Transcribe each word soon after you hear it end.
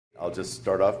I'll just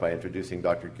start off by introducing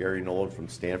Dr. Gary Nolan from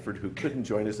Stanford, who couldn't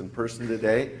join us in person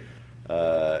today,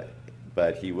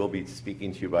 but he will be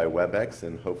speaking to you by WebEx,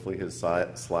 and hopefully his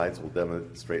slides will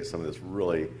demonstrate some of this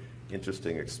really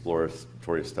interesting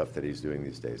exploratory stuff that he's doing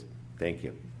these days. Thank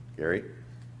you. Gary?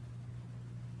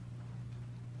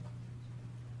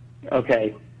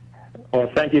 Okay. Well,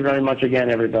 thank you very much again,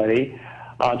 everybody.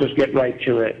 I'll just get right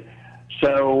to it.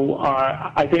 So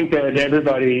I think that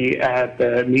everybody at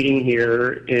the meeting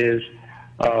here is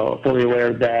fully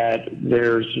aware that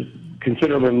there's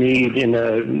considerable need in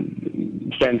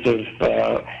the sense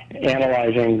of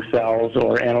analyzing cells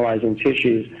or analyzing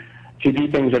tissues to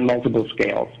do things at multiple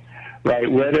scales,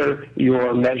 right? Whether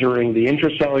you're measuring the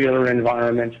intracellular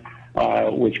environment,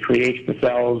 which creates the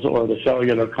cells, or the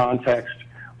cellular context,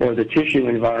 or the tissue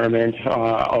environment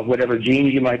of whatever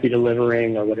genes you might be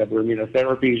delivering or whatever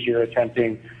immunotherapies you're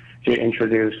attempting to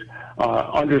introduce.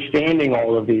 Understanding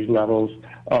all of these levels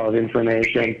of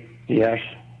information, yes?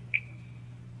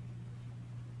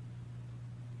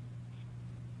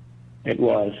 It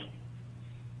was.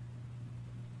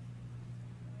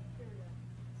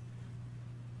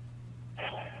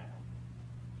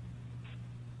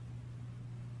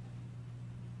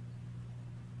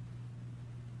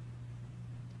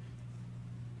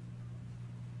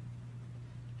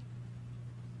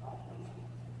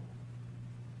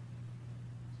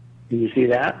 Do you see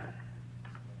that?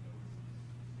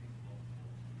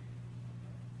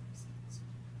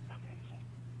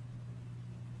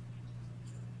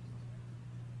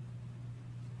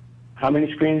 How many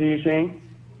screens are you seeing?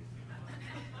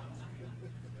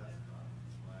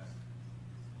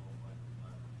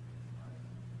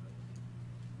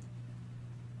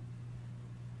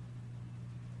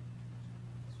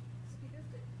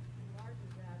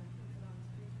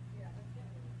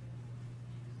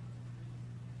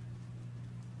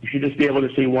 You should just be able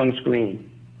to see one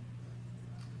screen.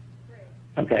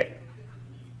 Okay.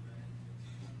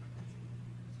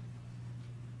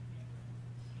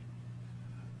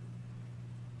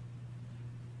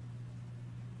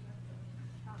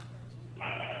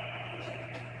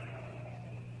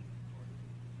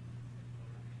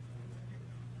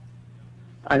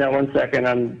 I know, 1 second,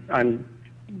 I'm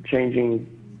changing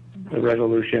the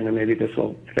resolution and maybe this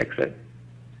will fix it.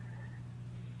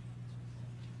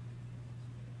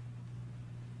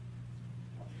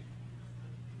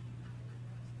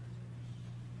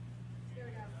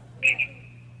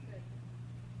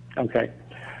 Okay.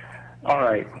 All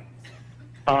right.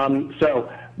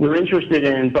 So we're interested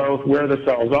in both where the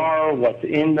cells are, what's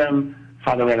in them,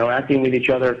 how they're interacting with each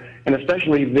other, and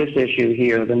especially this issue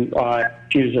here, the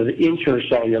issues of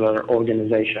intercellular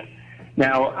organization.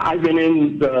 Now, I've been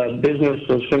in the business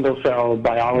of single-cell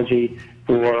biology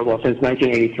for, well, since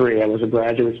 1983. I was a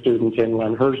graduate student in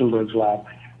Len Herzenberg's lab,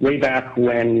 way back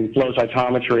when flow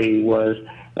cytometry was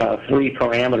 3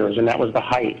 parameters, and that was the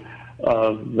height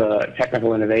of the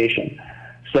technical innovation.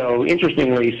 So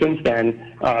interestingly, since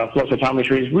then, flow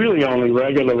cytometry has really only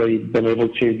regularly been able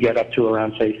to get up to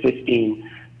around, say, 15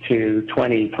 to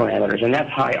 20 parameters, and that's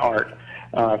high art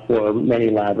for many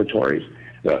laboratories.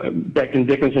 Becton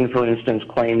Dickinson, for instance,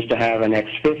 claims to have an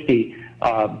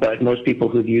X50, but most people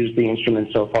who've used the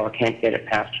instrument so far can't get it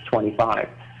past 25.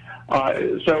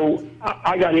 So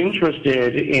I got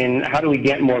interested in how do we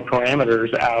get more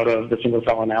parameters out of the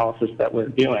single-cell analysis that we're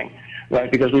doing, right?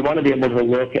 Because we want to be able to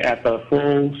look at the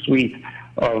full suite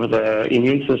of the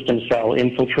immune system cell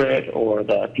infiltrate or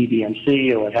the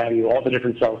PBMC or what have you, all the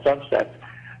different cell subsets.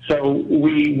 So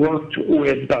we worked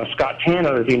with Scott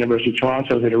Tanner at the University of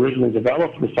Toronto that originally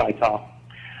developed the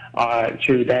CyTOF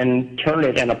to then turn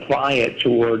it and apply it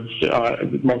towards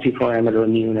multi-parameter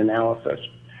immune analysis.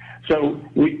 So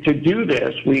to do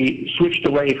this, we switched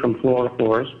away from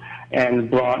fluorophores and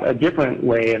brought a different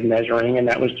way of measuring, and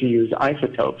that was to use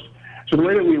isotopes. So the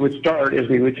way that we would start is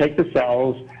we would take the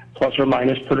cells, plus or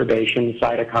minus perturbation,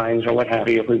 cytokines, or what have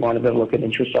you, if we wanted to look at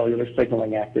intracellular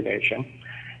signaling activation.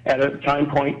 At a time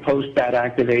point post that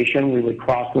activation, we would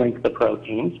cross-link the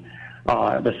proteins,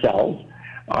 the cells,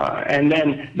 and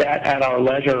then that at our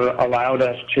leisure allowed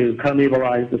us to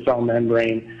permeabilize the cell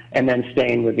membrane and then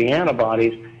stain with the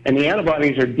antibodies. And the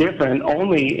antibodies are different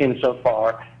only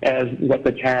insofar as what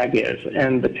the tag is.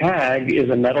 And the tag is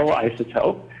a metal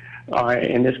isotope.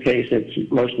 In this case,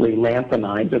 it's mostly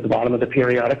lanthanides at the bottom of the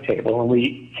periodic table, and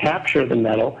we capture the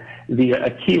metal via a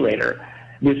chelator.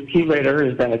 This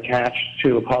chelator is then attached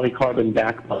to a polycarbon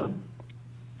backbone.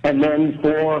 And then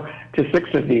 4 to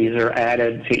 6 of these are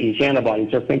added to each antibody.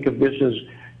 So think of this as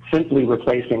simply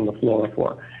replacing the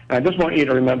fluorophore. And I just want you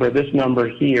to remember this number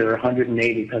here,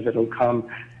 180, because it'll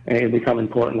become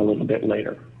important a little bit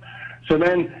later. So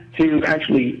then to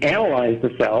actually analyze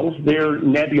the cells, they're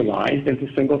nebulized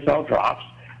into single cell drops.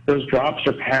 Those drops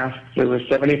are passed through a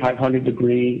 7,500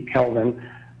 degree Kelvin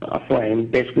flame,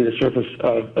 basically the surface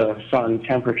of the sun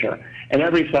temperature. And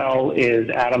every cell is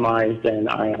atomized and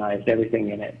ionized, everything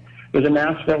in it. There's a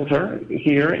mass filter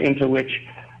here into which,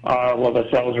 the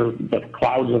cells are, the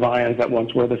clouds of ions that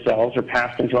once were the cells are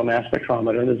passed into a mass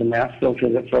spectrometer. There's a mass filter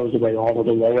that throws away all of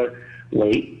the lower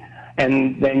weight.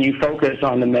 And then you focus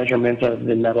on the measurement of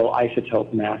the metal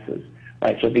isotope masses,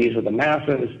 right? So these are the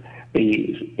masses.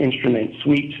 The instrument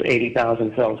sweeps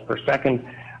 80,000 cells per second.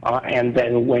 And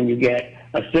then when you get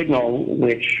a signal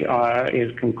which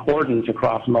is concordant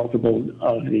across multiple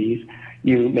of these,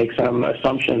 you make some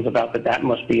assumptions about that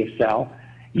must be a cell.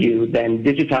 You then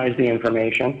digitize the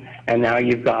information, and now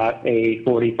you've got a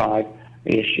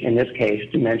 45-ish, in this case,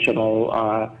 dimensional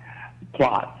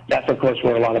plot. That's, of course,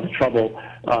 where a lot of the trouble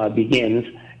begins,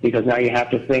 because now you have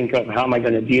to think of how am I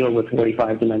going to deal with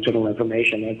 45-dimensional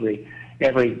information.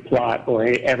 Every plot or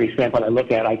every sample I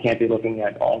look at, I can't be looking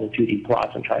at all the 2D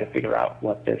plots and try to figure out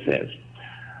what this is.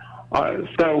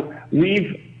 So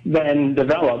we've then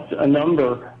developed a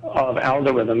number of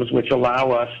algorithms which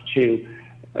allow us to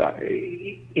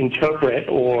interpret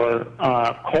or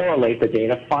correlate the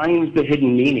data, find the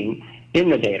hidden meaning in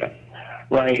the data,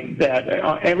 right? That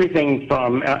everything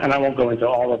from, and I won't go into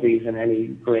all of these in any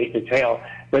great detail,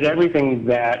 but everything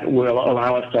that will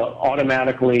allow us to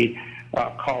automatically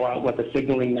call out what the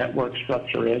signaling network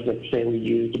structure is. Let's say we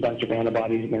used a bunch of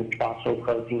antibodies against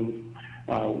phosphoproteins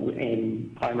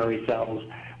in primary cells.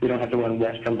 We don't have to run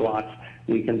Western blots.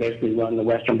 We can basically run the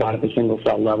Western blot at the single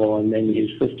cell level and then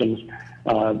use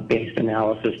systems-based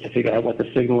analysis to figure out what the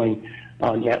signaling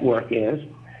network is.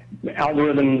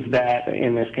 Algorithms that,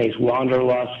 in this case,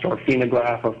 Wanderlust or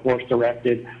Phenograph or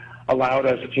force-directed, allowed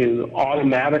us to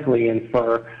automatically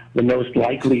infer the most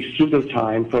likely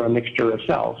pseudotime for a mixture of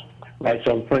cells. Right?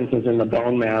 So, for instance, in the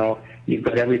bone marrow, you've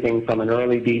got everything from an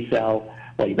early B cell,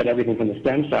 well, you've got everything from the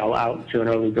stem cell out to an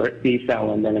early B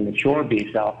cell and then a mature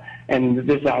B cell. And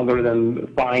this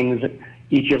algorithm finds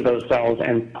each of those cells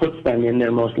and puts them in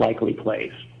their most likely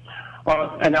place.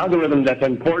 An algorithm that's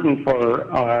important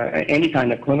for any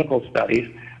kind of clinical studies,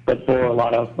 but for a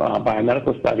lot of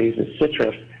biomedical studies, is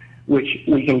Citrus, which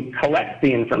we can collect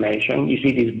the information. You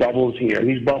see these bubbles here.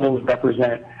 These bubbles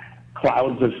represent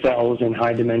clouds of cells in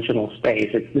high-dimensional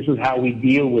space. This is how we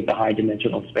deal with the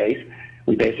high-dimensional space.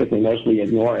 We basically mostly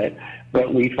ignore it,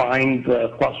 but we find the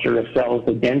cluster of cells,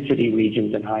 the density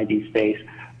regions in high D space,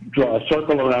 draw a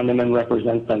circle around them and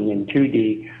represent them in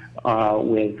 2D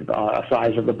with a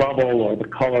size of the bubble, or the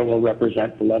color will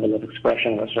represent the level of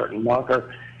expression of a certain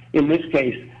marker. In this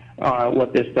case,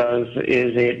 what this does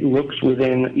is it looks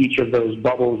within each of those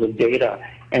bubbles of data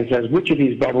and says which of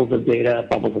these bubbles of data,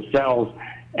 bubbles of cells,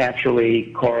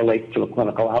 actually correlates to a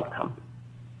clinical outcome.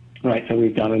 Right, so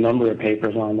we've done a number of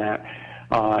papers on that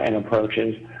and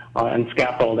approaches, and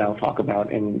scaffold I'll talk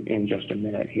about in just a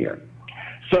minute here.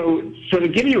 So to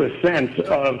give you a sense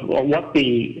of what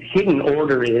the hidden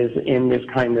order is in this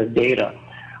kind of data,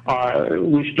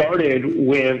 we started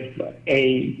with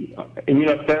a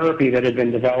immunotherapy that had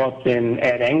been developed in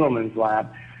Ed Engelman's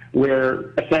lab,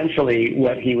 where essentially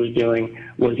what he was doing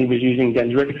was he was using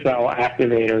dendritic cell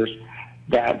activators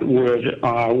that would,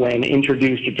 when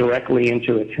introduced directly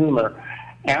into a tumor,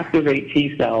 activate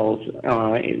T cells.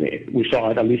 We saw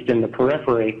it at least in the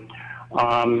periphery,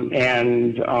 and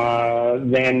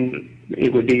then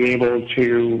it would be able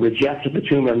to reject the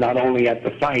tumor not only at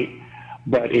the site,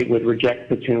 but it would reject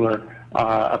the tumor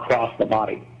across the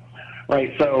body.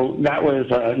 Right, so that was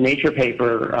a Nature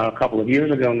paper a couple of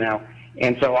years ago now,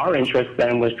 and so our interest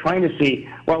then was trying to see,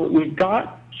 well, we've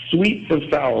got suites of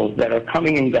cells that are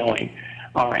coming and going.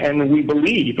 And we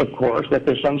believe, of course, that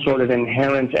there's some sort of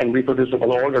inherent and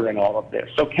reproducible order in all of this.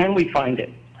 So can we find it?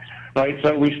 Right,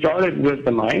 so we started with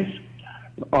the mice.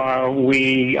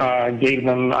 We gave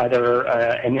them either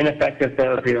an ineffective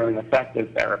therapy or an effective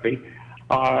therapy.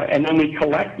 And then we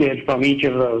collected from each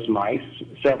of those mice,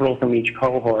 several from each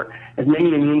cohort, as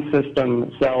many immune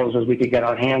system cells as we could get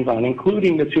our hands on,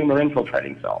 including the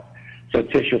tumor-infiltrating cells. So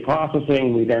tissue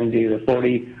processing, we then do the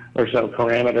 40 or so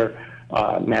parameter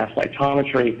mass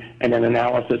cytometry, and then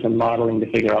analysis and modeling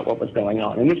to figure out what was going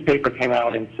on. And this paper came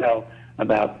out in Cell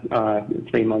about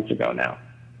 3 months ago now.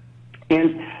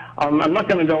 And I'm not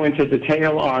going to go into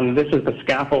detail on this is the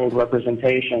scaffold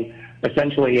representation.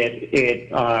 Essentially, it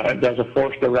does a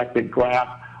force-directed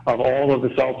graph of all of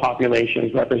the cell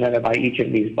populations represented by each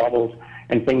of these bubbles,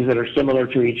 and things that are similar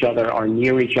to each other are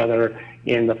near each other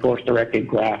in the force-directed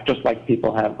graph, just like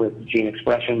people have with gene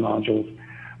expression modules.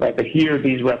 Right, but here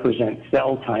these represent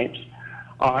cell types,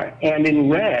 And in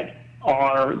red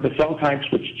are the cell types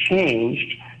which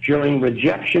changed during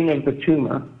rejection of the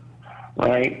tumor,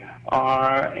 right?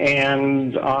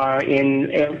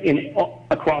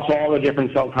 Across all the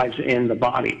different cell types in the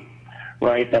body,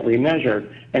 right, that we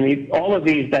measured. And all of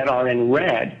these that are in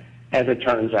red, as it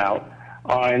turns out,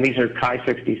 and these are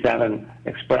Ki-67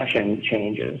 expression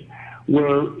changes,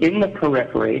 were in the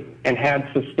periphery and had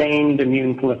sustained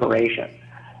immune proliferation.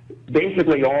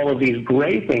 Basically, all of these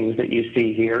gray things that you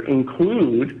see here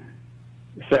include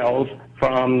cells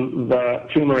from the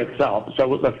tumor itself.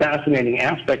 So the fascinating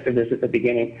aspect of this at the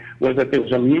beginning was that there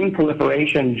was immune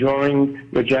proliferation during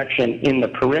rejection in the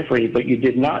periphery, but you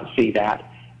did not see that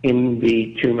in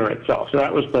the tumor itself. So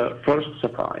that was the first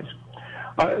surprise.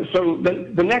 So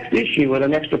the next issue or the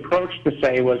next approach to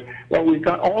say was, well, we've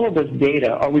got all of this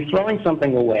data. Are we throwing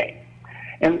something away?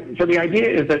 And so the idea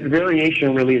is that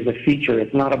variation really is a feature.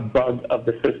 It's not a bug of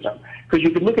the system. Because you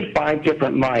could look at 5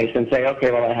 different mice and say,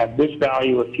 okay, well, I have this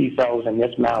value of T cells in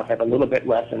this mouse, I have a little bit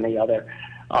less in the other,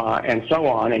 and so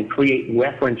on, and create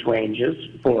reference ranges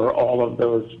for all of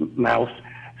those mouse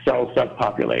cell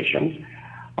subpopulations.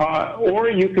 Or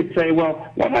you could say,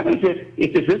 well, what happens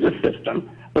if this is a system?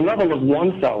 The level of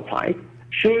one cell type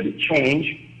should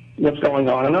change what's going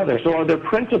on in others. So are there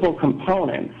principal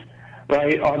components,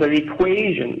 right? Are there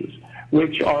equations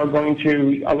which are going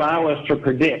to allow us to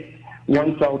predict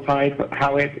one cell type,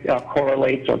 how it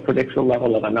correlates or predicts the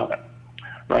level of another,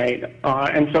 right?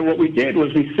 And so what we did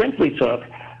was we simply took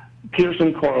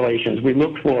Pearson correlations. We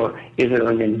looked for, is there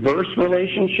an inverse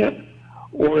relationship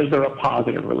or is there a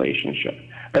positive relationship?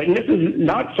 Right? And this is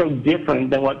not so different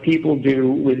than what people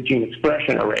do with gene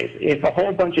expression arrays. If a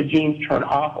whole bunch of genes turn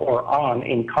off or on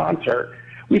in concert,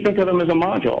 we think of them as a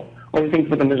module, or we think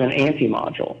of them as an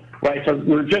anti-module, right? So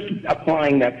we're just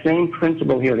applying that same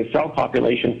principle here to cell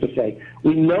populations to say,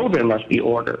 we know there must be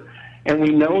order, and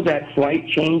we know that slight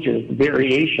changes,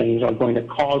 variations, are going to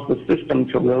cause the system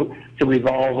to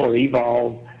revolve or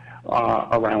evolve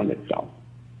around itself.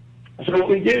 So what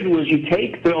we did was you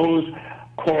take those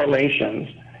correlations,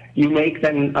 you make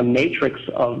then a matrix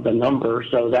of the number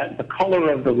so that the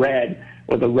color of the red,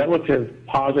 or the relative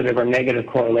positive or negative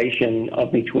correlation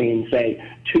of between, say,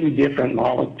 two different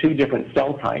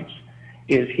cell types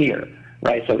is here,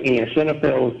 right? So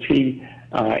eosinophils,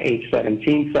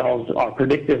 Th17 cells are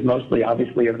predictive mostly,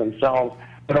 obviously, of themselves,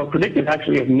 but are predictive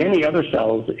actually of many other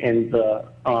cells in the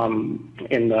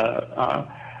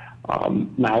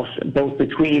mouse, both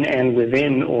between and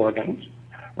within organs,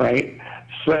 right?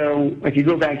 So if you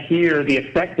go back here, the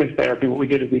effective therapy, what we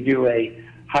did is we do a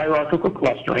hierarchical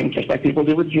clustering, just like people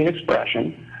do with gene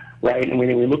expression, right? And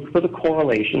we look for the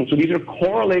correlation. So these are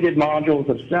correlated modules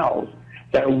of cells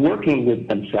that are working with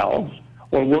themselves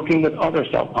or working with other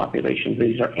cell populations.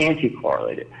 These are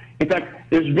anti-correlated. In fact,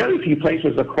 there's very few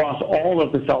places across all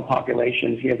of the cell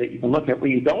populations here that you can look at where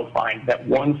you don't find that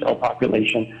one cell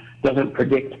population doesn't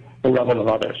predict the level of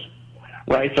others.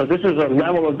 Right, so this is a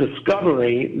level of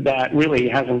discovery that really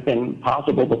hasn't been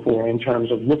possible before in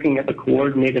terms of looking at the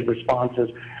coordinated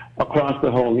responses across the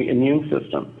whole immune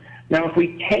system. Now, if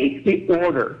we take the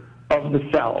order of the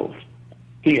cells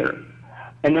here,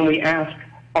 and then we ask,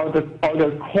 are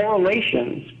there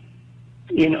correlations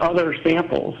in other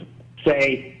samples,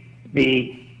 say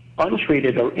the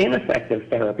untreated or ineffective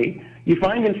therapy, you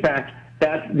find, in fact,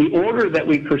 that the order that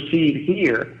we perceive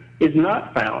here is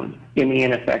not found in the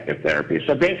ineffective therapy.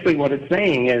 So basically what it's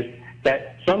saying is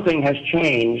that something has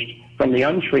changed from the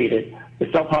untreated.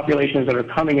 The cell populations that are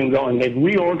coming and going, they've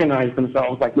reorganized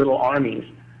themselves like little armies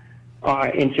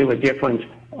into a different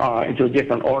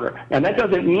order. And that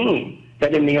doesn't mean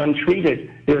that in the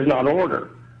untreated there is not order,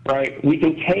 right? We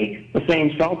can take the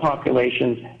same cell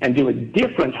populations and do a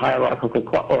different hierarchical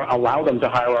or allow them to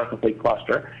hierarchically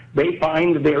cluster. They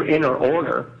find their inner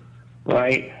order,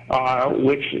 right?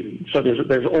 So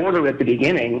there's order at the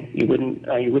beginning. You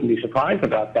wouldn't be surprised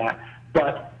about that.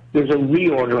 But there's a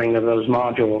reordering of those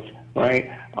modules, right,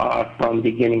 from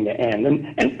beginning to end.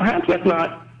 And perhaps that's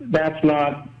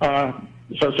not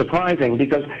so surprising,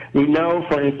 because we know,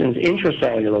 for instance,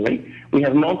 intracellularly, we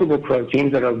have multiple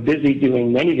proteins that are busy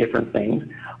doing many different things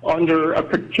under a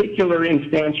particular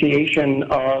instantiation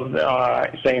of,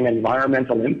 say, an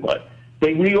environmental input.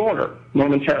 They reorder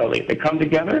momentarily. They come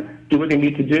together, do what they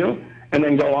need to do, and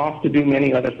then go off to do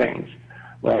many other things,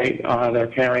 right? They're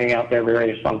carrying out their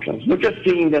various functions. We're just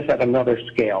seeing this at another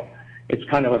scale. It's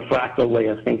kind of a fractal way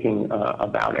of thinking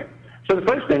about it. So the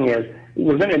first thing is,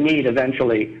 we're going to need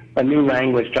eventually a new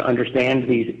language to understand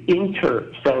these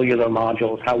intercellular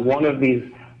modules, how one of these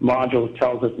modules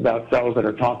tells us about cells that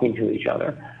are talking to each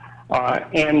other.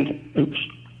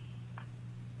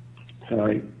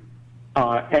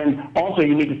 And also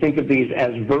you need to think of these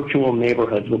as virtual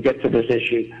neighborhoods. We'll get to this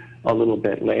issue a little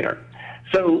bit later.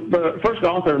 So the first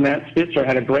author, Matt Spitzer,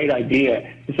 had a great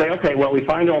idea to say, okay, well, we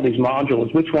find all these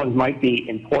modules, which ones might be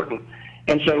important?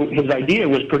 And so his idea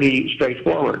was pretty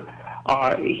straightforward.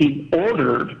 He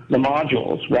ordered the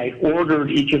modules, right, ordered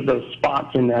each of those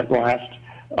spots in that last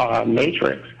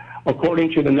matrix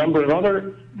according to the number of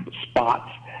other spots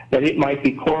that it might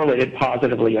be correlated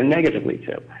positively or negatively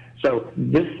to. So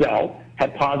this cell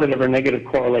had positive or negative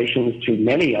correlations to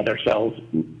many other cell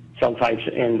types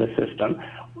in the system,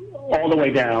 all the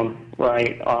way down,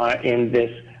 right, in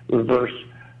this reverse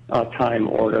time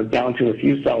order, down to a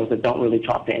few cells that don't really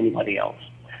talk to anybody else.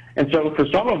 And so for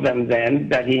some of them then,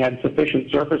 that he had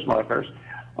sufficient surface markers,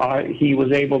 he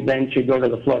was able then to go to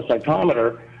the flow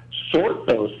cytometer, sort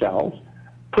those cells,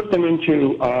 put them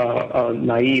into a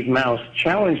naive mouse,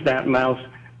 challenge that mouse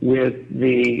with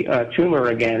the tumor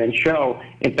again, and show,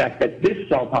 in fact, that this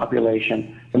cell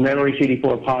population, the memory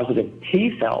CD4 positive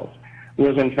T cells,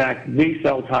 was in fact the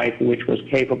cell type which was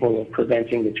capable of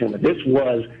preventing the tumor. This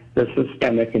was the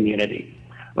systemic immunity,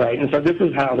 right? And so this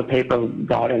is how the paper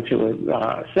got into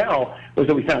a cell, was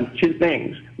that we found two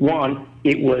things. One,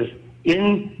 it was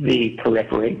in the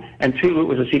periphery, and two, it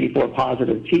was a CD4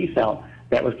 positive T cell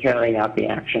that was carrying out the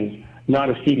actions, not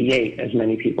a CD8, as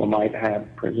many people might have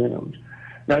presumed.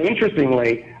 Now,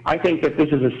 interestingly, I think that this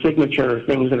is a signature of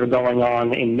things that are going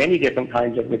on in many different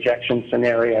kinds of rejection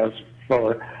scenarios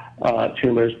for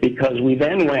tumors, because we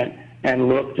then went and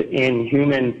looked in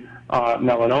human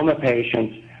melanoma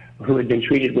patients who had been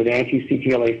treated with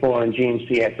anti-CTLA-4 and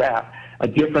GM-CSF, a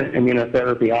different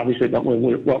immunotherapy, obviously, than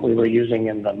what we were using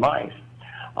in the mice.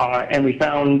 And we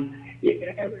found,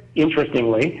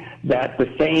 interestingly, that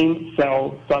the same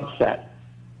cell subset,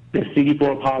 the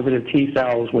CD4 positive T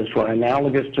cells, which were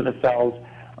analogous to the cells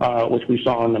which we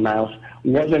saw in the mouse,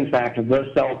 was in fact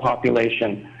the cell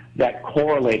population that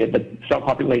correlated, the cell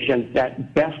population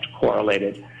that best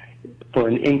correlated for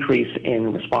an increase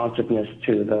in responsiveness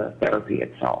to the therapy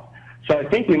itself. So I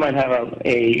think we might have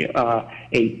a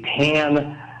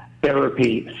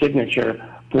pan-therapy signature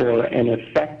for an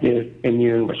effective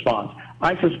immune response.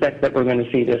 I suspect that we're going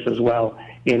to see this as well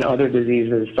in other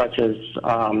diseases such as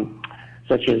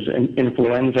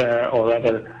influenza or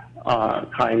other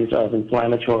kinds of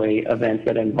inflammatory events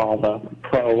that involve a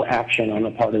pro-action on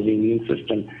the part of the immune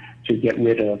system to get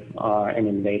rid of an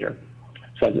invader.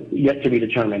 So yet to be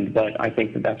determined, but I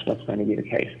think that that's what's going to be the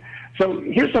case. So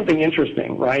here's something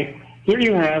interesting, right? Here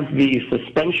you have the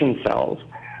suspension cells,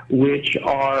 which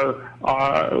are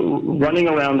running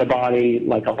around the body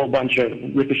like a whole bunch of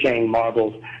ricocheting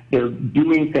marbles. They're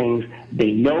doing things.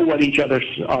 They know what each other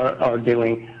are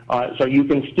doing. So you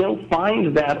can still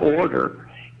find that order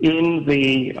in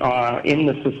the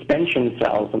suspension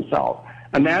cells themselves.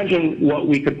 Imagine what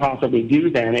we could possibly do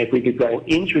then if we could go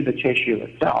into the tissue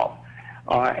itself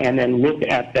and then look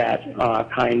at that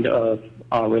kind of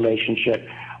relationship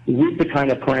with the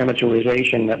kind of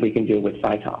parameterization that we can do with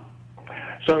CyTOF.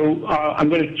 So I'm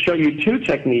going to show you two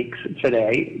techniques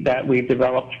today that we've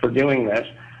developed for doing this.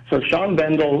 So Sean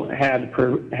Bendel had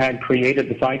created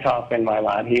the CyTOF in my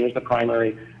lab. He was the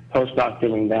primary postdoc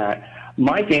doing that.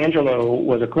 Mike Angelo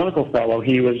was a clinical fellow.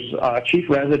 He was chief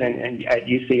resident at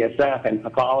UCSF in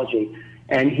pathology,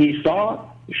 and he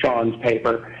saw Sean's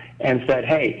paper and said,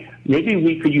 hey, maybe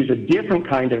we could use a different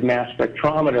kind of mass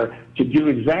spectrometer to do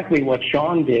exactly what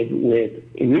Sean did with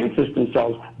immune system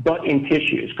cells, but in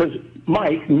tissues. Because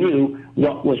Mike knew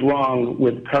what was wrong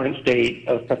with the current state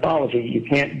of pathology. You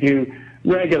can't do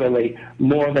regularly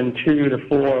more than 2 to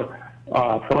 4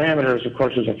 parameters. Of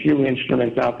course, there's a few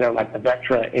instruments out there like the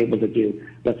Vectra able to do,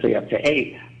 let's say, up to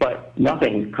 8, but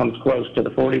nothing comes close to the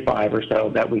 45 or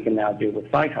so that we can now do with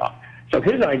CyTOF. So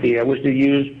his idea was to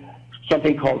use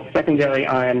something called secondary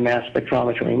ion mass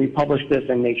spectrometry. And we published this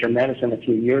in Nature Medicine a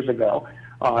few years ago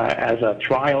as a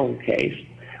trial case,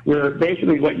 where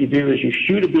basically what you do is you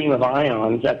shoot a beam of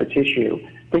ions at the tissue.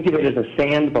 Think of it as a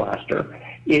sandblaster.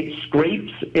 It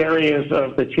scrapes areas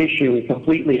of the tissue, it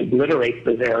completely obliterates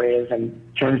those areas and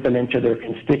turns them into their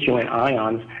constituent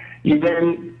ions. You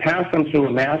then pass them through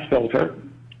a mass filter,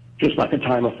 just like a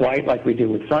time of flight, like we do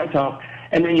with CyTOF,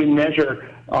 and then you measure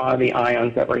the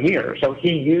ions that were here. So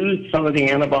he used some of the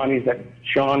antibodies that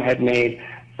Sean had made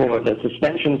for the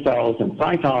suspension cells in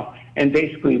CyTOF and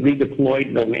basically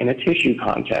redeployed them in a tissue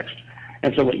context.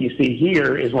 And so what you see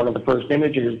here is one of the first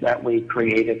images that we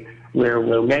created, where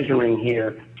we're measuring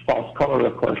here, false color,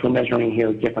 of course, we're measuring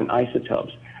here different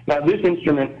isotopes. Now, this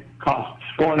instrument costs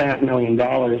 $4.5 million,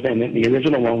 and the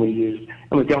original one we used,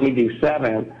 and we could only do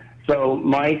 7. So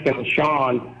Mike and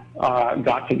Sean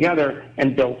got together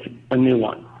and built a new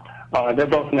one. They're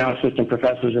both now assistant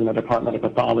professors in the Department of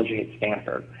Pathology at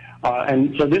Stanford.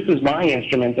 And so this is my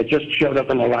instrument that just showed up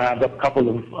in the lab a couple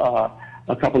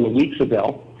of weeks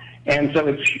ago. And so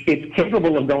it's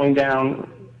capable of going down,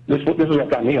 this is what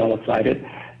got me all excited,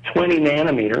 20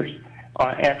 nanometers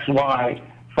XY,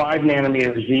 5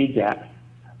 nanometers Z depth,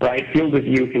 right? Field of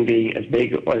view can be as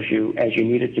big as you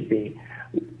need it to be.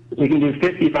 We can do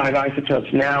 55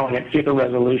 isotopes now, and at super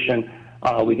resolution,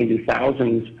 we can do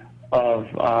thousands of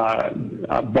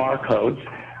barcodes.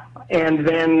 And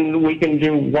then we can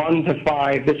do 1 to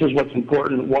 5, this is what's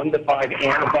important, 1 to 5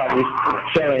 antibodies.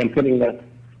 Sorry, I'm putting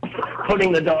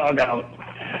the dog out.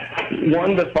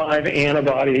 1 to 5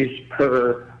 antibodies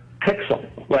per pixel,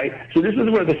 right? So this is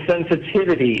where the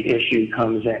sensitivity issue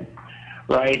comes in,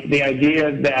 right? The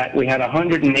idea that we had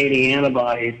 180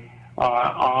 antibodies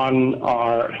on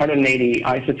our 180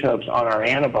 isotopes on our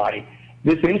antibody.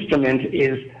 This instrument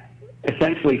is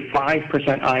essentially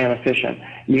 5% ion efficient,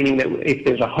 meaning that if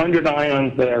there's 100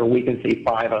 ions there, we can see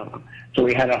 5 of them. So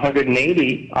we had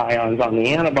 180 ions on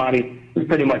the antibody, we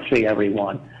pretty much see every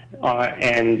one.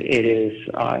 And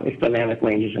its dynamic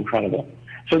range is incredible.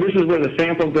 So this is where the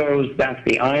sample goes. That's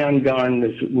the ion gun.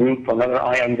 There's room for another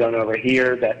ion gun over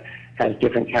here that has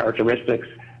different characteristics,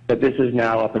 but this is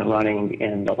now up and running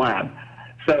in the lab.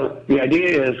 So the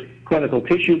idea is clinical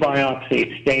tissue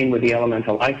biopsy, stain with the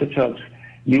elemental isotopes,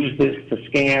 use this to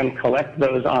scan, collect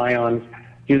those ions,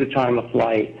 do the time of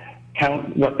flight,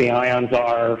 count what the ions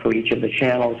are for each of the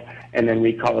channels, and then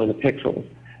recolor the pixels.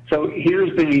 So here's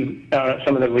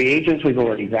some of the reagents we've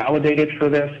already validated for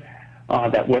this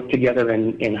that work together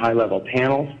in high-level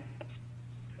panels.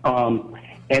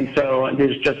 And so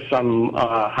there's just some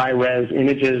high-res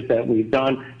images that we've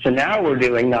done. So now we're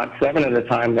doing not 7 at a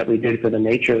time that we did for the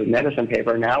Nature Medicine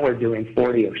paper. Now we're doing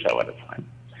 40 or so at a time,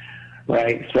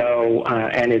 right? So,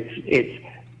 and it's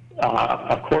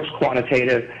of course,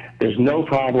 quantitative. There's no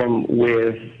problem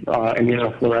with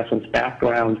immunofluorescence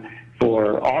background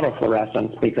for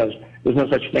autofluorescence because there's no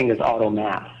such thing as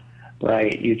automass,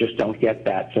 right? You just don't get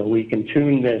that. So we can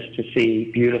tune this to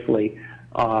see beautifully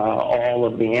all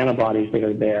of the antibodies that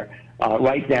are there,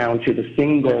 right down to the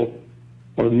single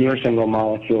or near single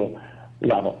molecule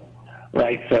level,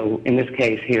 right? So in this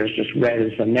case here, it's just red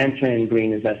is the mentin,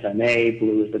 green is SMA,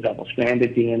 blue is the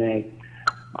double-stranded DNA,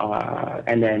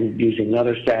 and then using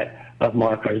another set of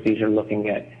markers, these are looking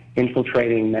at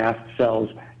infiltrating mast cells.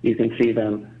 You can see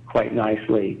them quite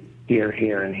nicely here,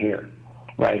 here, and here,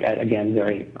 right? At, again,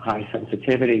 very high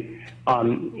sensitivity.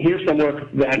 Here's some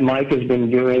work that Mike has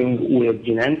been doing with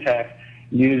Genentech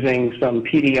using some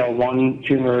PD-L1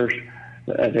 tumors.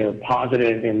 They're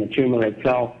positive in the tumor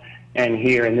itself. And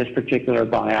here in this particular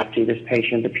biopsy, this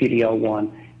patient, the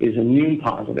PD-L1 is immune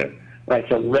positive, right?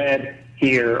 So red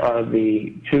here are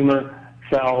the tumor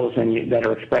cells that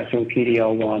are expressing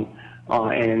PD-L1.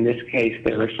 And in this case,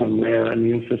 there are some rare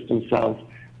immune system cells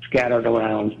scattered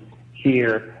around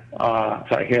here.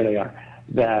 Here they are.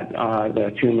 That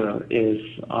the tumor is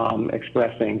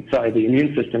the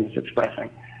immune system is expressing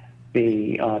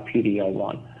the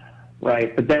PD-L1,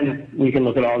 right? But then we can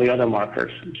look at all the other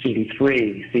markers,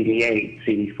 CD3, CD8,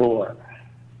 CD4,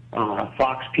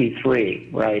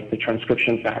 FOXP3, right, the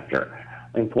transcription factor,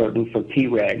 important for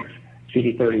Tregs,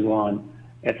 CD31,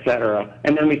 et cetera.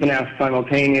 And then we can ask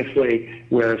simultaneously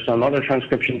where some other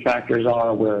transcription factors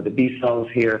are, where are the B cells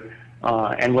here,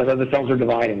 and whether the cells are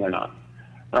dividing or not.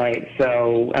 Right,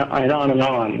 so and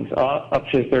on, up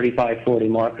to 35, 40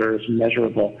 markers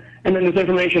measurable. And then this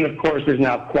information, of course, is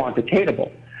now quantitatable,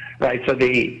 right? So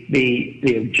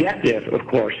the objective, of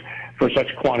course, for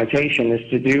such quantitation is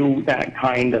to do that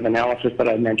kind of analysis that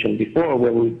I mentioned before,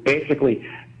 where we basically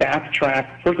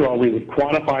backtrack. First of all, we would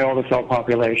quantify all the cell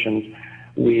populations.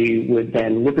 We would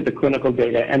then look at the clinical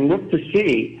data and look to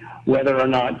see whether or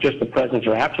not just the presence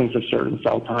or absence of certain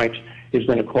cell types is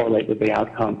going to correlate with the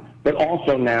outcome. But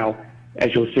also now,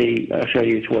 as you'll see, I'll show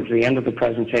you towards the end of the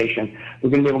presentation, we're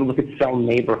going to be able to look at cell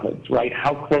neighborhoods, right?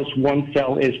 How close one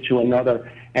cell is to another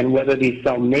and whether these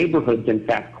cell neighborhoods in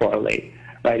fact correlate,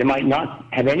 right? It might not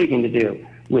have anything to do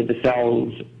with the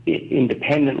cells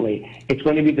independently. It's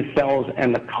going to be the cells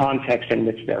and the context in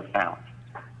which they're found,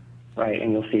 right?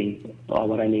 And you'll see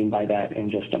what I mean by that in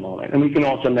just a moment. And we can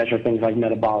also measure things like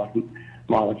metabolic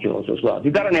molecules as well. If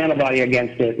you've got an antibody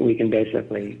against it, we can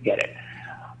basically get it.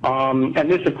 And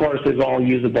this, of course, is all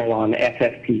usable on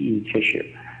FFPE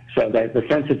tissue. So that the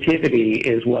sensitivity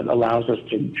is what allows us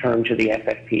to turn to the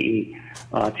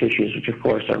FFPE tissues, which, of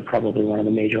course, are probably one of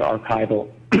the major archival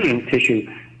tissue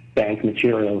bank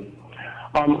materials.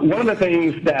 One of the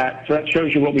things so that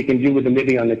shows you what we can do with the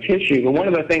MIDI on the tissue, but one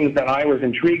of the things that I was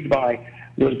intrigued by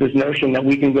was this notion that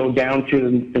we can go down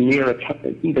to the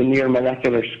near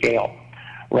molecular scale,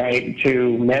 right,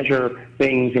 to measure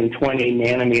things in 20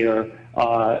 nanometer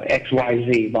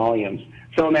XYZ volumes.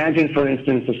 So imagine, for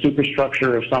instance, the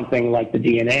superstructure of something like the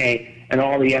DNA and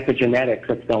all the epigenetics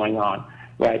that's going on,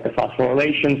 right? The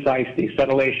phosphorylation sites, the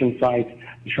acetylation sites,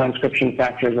 the transcription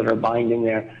factors that are binding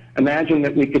there. Imagine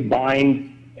that we could bind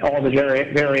all the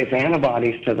various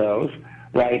antibodies to those,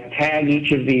 right? Tag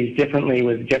each of these differently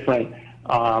with different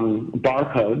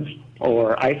barcodes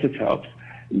or isotopes.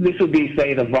 This would be,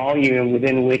 say, the volume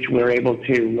within which we're able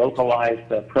to localize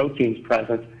the protein's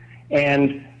presence.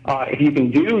 And if you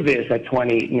can do this at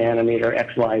 20 nanometer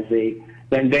XYZ,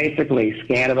 then basically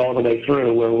scan it all the way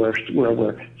through where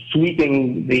we're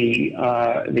sweeping the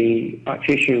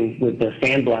tissue with the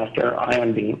sandblaster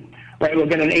ion beam, right? We'll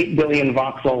get an 8 billion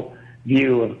voxel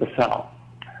view of the cell.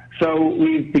 So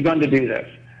we've begun to do this.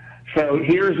 So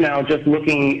here's now just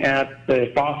looking at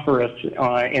the phosphorus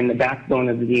in the backbone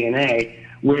of the DNA,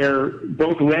 where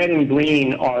both red and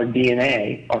green are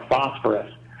DNA, or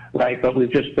phosphorus, right? But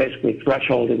we've just basically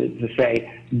thresholded it to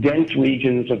say dense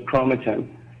regions of chromatin,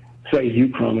 say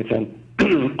euchromatin,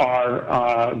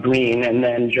 are green, and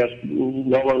then just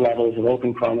lower levels of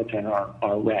open chromatin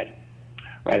are red,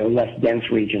 right? Or less dense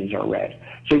regions are red.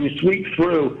 So you sweep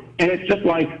through, and it's just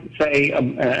like, say,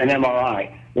 an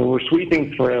MRI, where we're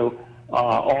sweeping through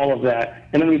all of that,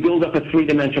 and then we build up a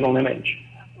three-dimensional image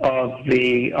of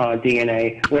the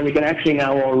DNA, where we can actually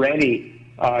now already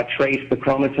trace the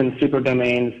chromatin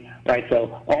superdomains, right?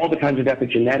 So all the kinds of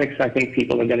epigenetics I think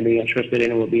people are going to be interested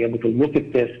in, and we'll be able to look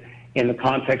at this in the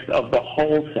context of the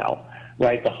whole cell,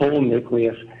 right? The whole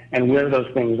nucleus, and where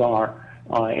those things are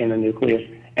in the nucleus.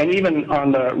 And even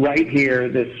on the right here,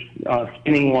 this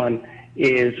spinning one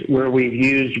is where we've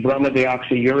used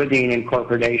bromodeoxyuridine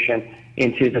incorporation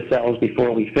into the cells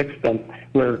before we fix them,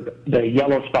 where the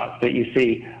yellow spots that you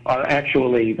see are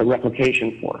actually the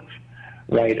replication forks,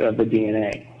 right, of the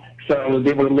DNA. So we'll be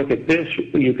able to look at this.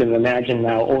 You can imagine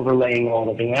now overlaying all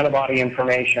of the antibody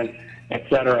information, et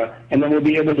cetera, and then we'll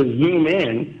be able to zoom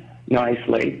in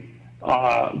nicely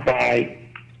by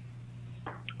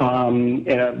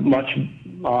in a much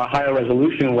higher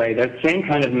resolution way. That same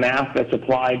kind of math that's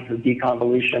applied to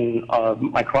deconvolution of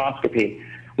microscopy,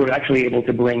 we're actually able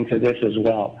to bring to this as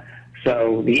well.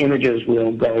 So the images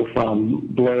will go from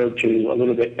blurred to a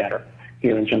little bit better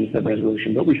here in terms of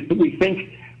resolution. But we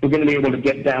think we're going to be able to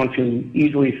get down to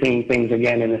easily seeing things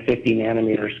again in the 50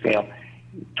 nanometer scale,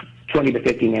 20 to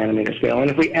 50 nanometer scale. And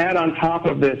if we add on top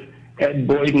of this Ed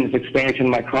Boyden's expansion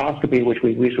microscopy, which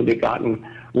we've recently gotten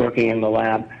working in the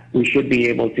lab, we should be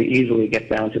able to easily get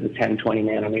down to the 10, 20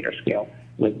 nanometer scale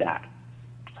with that.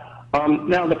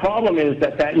 Now, the problem is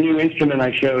that new instrument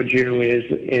I showed you is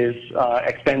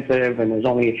expensive, and there's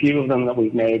only a few of them that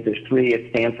we've made. There's 3 at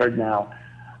Stanford now.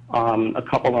 A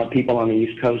couple of people on the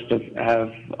East Coast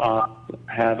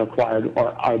have acquired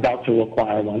or are about to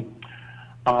acquire one.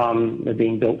 They're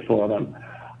being built for them.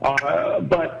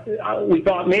 But we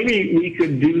thought maybe we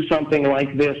could do something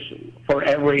like this for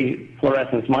every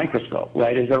fluorescence microscope,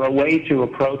 right? Is there a way to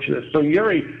approach this? So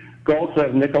Yuri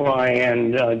Goltsev, Nikolai,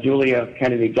 and Julia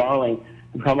Kennedy-Darling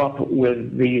come up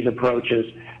with these approaches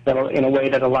that are in a way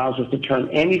that allows us to turn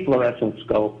any fluorescence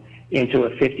scope into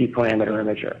a 50-parameter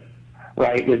imager,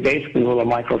 right? With basically a little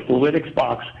microfluidics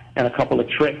box and a couple of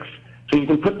tricks. So you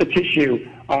can put the tissue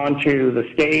onto the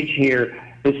stage here.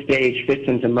 This stage fits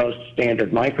into most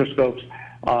standard microscopes.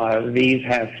 These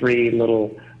have 3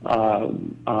 little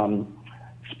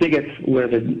spigots where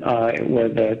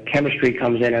the chemistry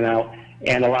comes in and out,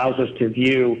 and allows us to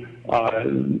view,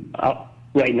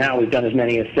 right now we've done as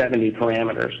many as 70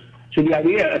 parameters. So the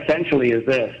idea essentially is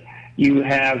this. You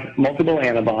have multiple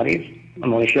antibodies.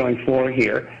 I'm only showing 4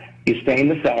 here. You stain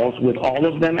the cells with all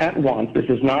of them at once. This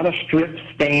is not a strip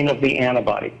stain of the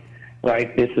antibody,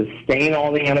 right? This is stain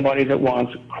all the antibodies at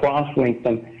once, cross-link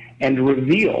them, and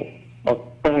reveal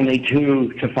only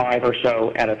 2 to 5 or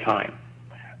so at a time,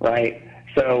 right?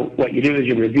 So what you do is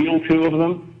you reveal 2 of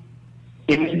them,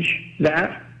 image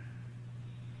that,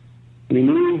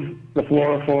 remove the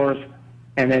fluorophores,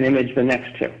 and then image the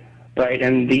next 2, right?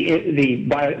 And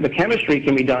the chemistry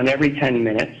can be done every 10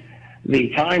 minutes. The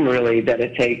time really that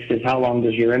it takes is how long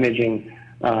does your imaging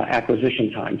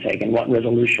acquisition time take, and what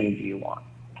resolution do you want?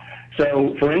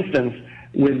 So, for instance,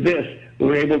 with this, we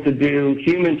were able to do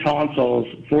human tonsils,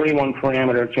 41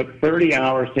 parameter, took 30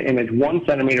 hours to image 1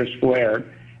 centimeter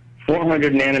squared,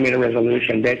 400 nanometer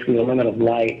resolution, basically the limit of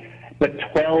light, but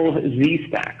 12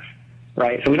 Z-stacks,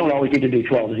 right? So we don't always need to do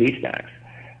 12 Z-stacks.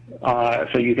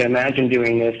 So you can imagine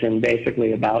doing this in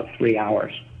basically about 3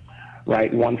 hours,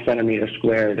 right? 1 centimeter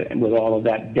squared with all of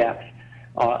that depth.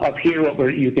 Up here,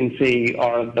 what you can see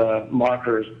are the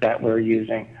markers that we're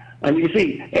using. And you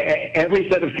see, every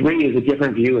set of 3 is a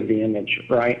different view of the image,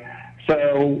 right?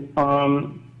 So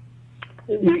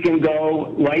we can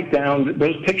go right down,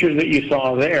 those pictures that you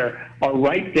saw there are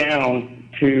right down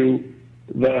to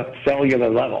the cellular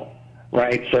level,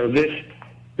 right? So this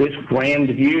grand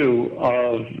view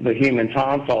of the human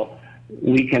tonsil,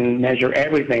 we can measure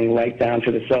everything right down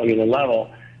to the cellular level,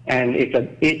 and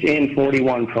it's in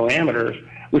 41 parameters,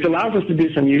 which allows us to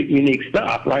do some unique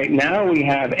stuff. Right now we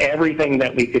have everything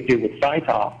that we could do with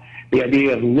Cytol, the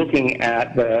idea of looking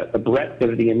at the breadth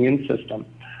of the immune system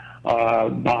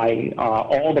by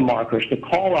all the markers to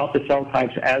call out the cell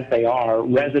types as they are,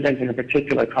 resident in a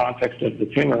particular context of the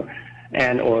tumor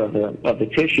and or of the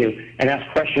tissue, and ask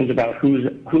questions about who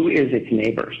is its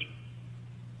neighbors.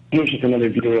 Here's just another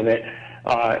view of it.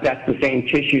 That's the same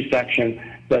tissue section,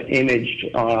 but imaged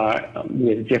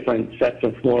with different sets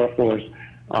of fluorophores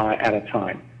at a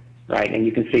time, right? And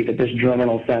you can see that this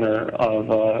germinal center of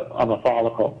a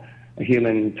follicle, a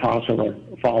human tonsillar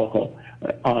follicle,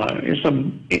 there's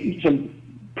some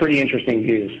pretty interesting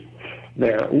views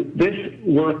there. This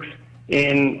works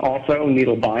in also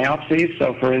needle biopsies.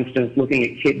 So, for instance, looking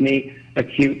at kidney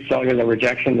acute cellular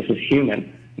rejection, this is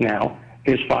human now.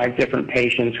 Here's 5 different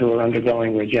patients who are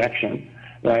undergoing rejection,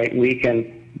 right? We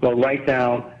can go right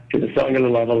down to the cellular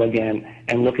level again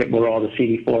and look at where all the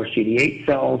CD4, CD8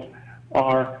 cells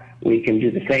are. We can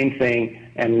do the same thing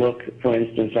and look, for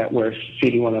instance, at where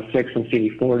CD106 and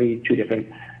CD40, 2 different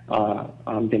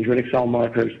dendritic cell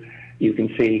markers. You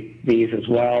can see these as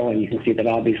well, and you can see that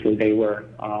obviously they were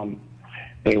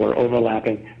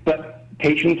overlapping. But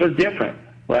patients are different,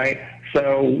 right?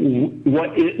 So what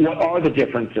are the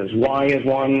differences? Why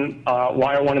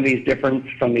are one of these different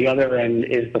from the other, and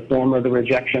is the form of the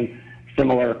rejection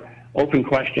similar? Open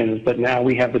questions, but now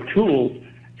we have the tools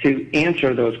to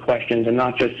answer those questions and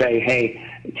not just say, hey,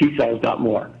 T cells got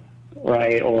more,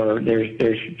 right? Or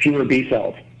there's fewer B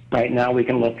cells, right? Now we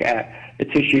can look at the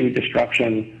tissue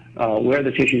destruction, where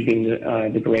the tissue is being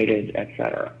degraded, et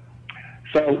cetera.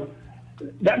 So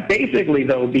that basically,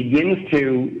 though, begins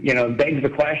to, beg the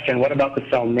question, what about the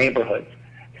cell neighborhoods,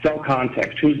 cell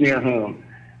context, who's near whom?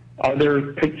 Are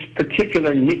there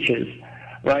particular niches,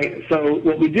 right? So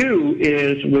what we do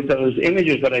is, with those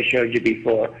images that I showed you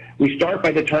before, we start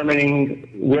by determining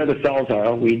where the cells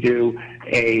are. We do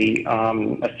a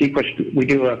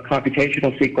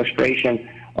computational sequestration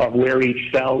of where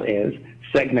each cell is,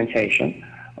 segmentation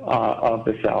of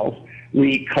the cells.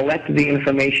 We collect the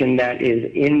information that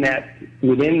is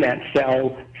within that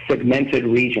cell segmented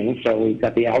region. So we've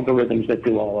got the algorithms that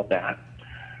do all of that,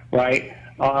 right?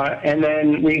 And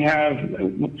then we have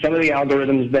some of the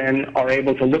algorithms then are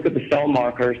able to look at the cell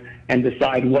markers and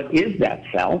decide what is that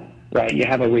cell, right? You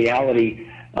have a reality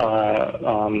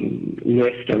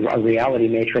list or a reality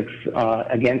matrix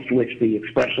against which the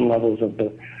expression levels of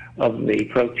the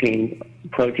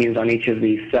proteins on each of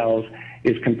these cells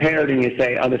is compared, and you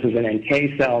say, oh, this is an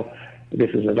NK cell,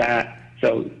 this is a that.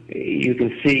 So you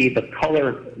can see the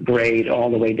color grade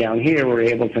all the way down here. We're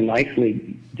able to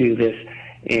nicely do this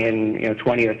in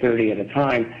 20 or 30 at a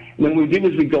time. What we do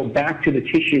is we go back to the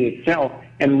tissue itself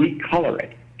and recolor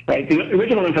it, right? The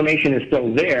original information is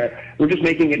still there. We're just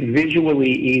making it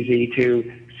visually easy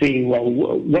to see, well,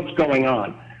 what's going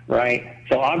on, right?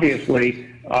 So obviously,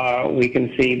 we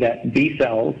can see that B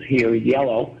cells here,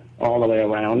 yellow, all the way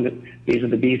around. These are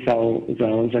the B cell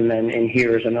zones, and then in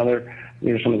here is another,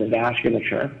 some of the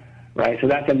vasculature, right? So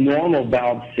that's a normal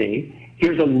BALB-C.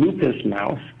 Here's a lupus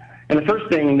mouse. And the first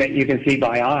thing that you can see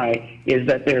by eye is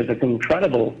that there's an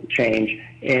incredible change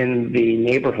in the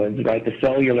neighborhoods, right? The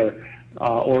cellular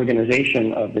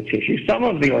organization of the tissue. Some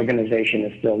of the organization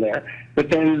is still there,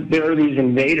 but then there are these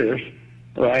invaders,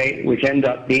 right, which end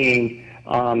up being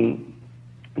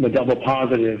the double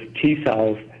positive T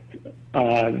cells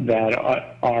that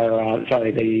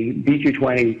are the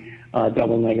B220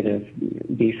 double negative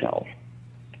B cells,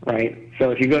 right?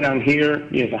 So if you go down here,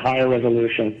 you have a higher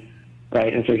resolution,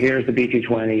 right? And so here's the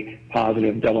B220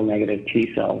 positive double negative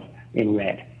T cells in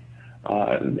red.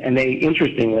 And they,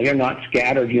 interestingly, are not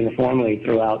scattered uniformly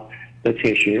throughout the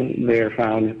tissue. They're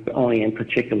found only in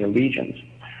particular regions.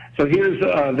 So here's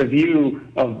the view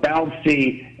of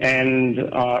BALB-C and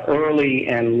early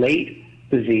and late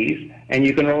disease. And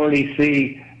you can already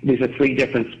see, these are 3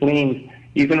 different spleens,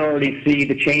 you can already see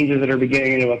the changes that are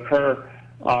beginning to occur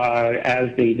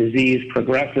as the disease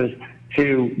progresses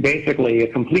to basically a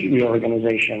complete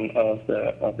reorganization of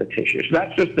the tissue. So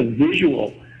that's just the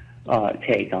visual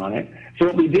take on it. So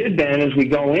what we did then is we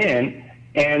go in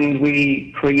And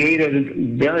we created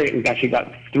we actually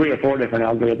got 3 or 4 different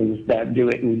algorithms that do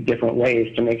it in different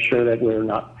ways to make sure that we're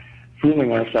not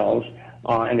fooling ourselves,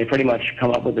 and they pretty much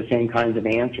come up with the same kinds of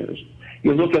answers.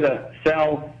 You look at a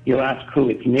cell, you ask who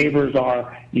its neighbors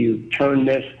are, you turn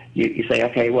this, you say,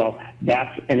 okay, well,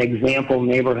 that's an example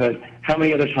neighborhood. How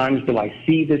many other times do I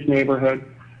see this neighborhood,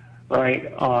 right?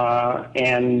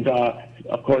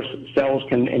 Of course, cells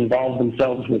can involve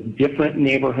themselves with different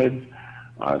neighborhoods.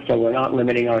 So we're not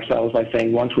limiting ourselves by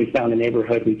saying once we found a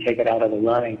neighborhood, we take it out of the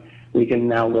running. We can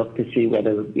now look to see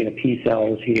whether P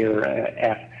cells here,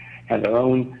 F, have their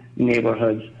own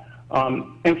neighborhoods.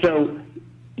 And so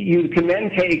you can then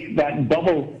take that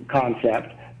bubble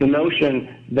concept, the notion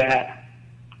that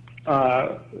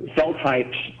cell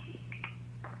types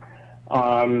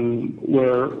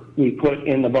where we put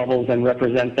in the bubbles and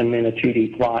represent them in a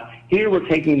 2D plot. Here we're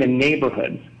taking the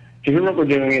neighborhoods. So here what we're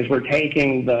doing is we're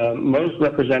taking the most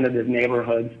representative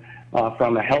neighborhoods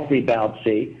from a healthy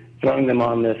BALB-C, throwing them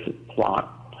on this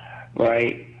plot,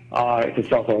 right? It's a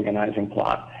self-organizing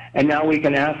plot. And now we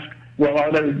can ask, well,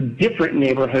 are there different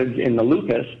neighborhoods in the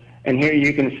lupus? And here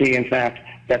you can see, in fact,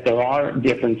 that there are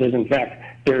differences. In fact,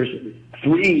 there's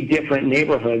 3 different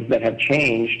neighborhoods that have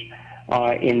changed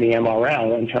in the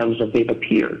MRL in terms of they've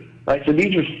appeared, right? So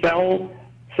these are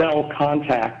cell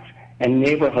contacts and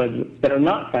neighborhoods that are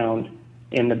not found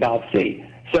in the BALB-C.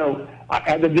 So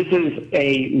this is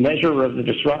a measure of the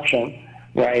disruption,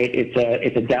 right?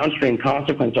 It's a downstream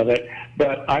consequence of it,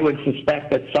 but I would suspect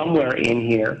that somewhere in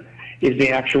here is the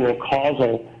actual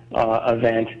causal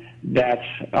event that's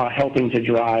helping to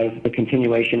drive the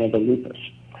continuation of the lupus,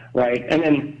 right? And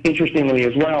then interestingly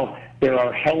as well, there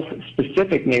are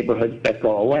health-specific neighborhoods that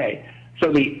go away.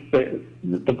 So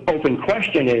the open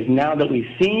question is, now that we've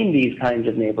seen these kinds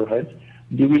of neighborhoods,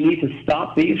 do we need to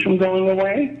stop these from going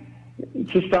away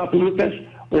to stop lupus,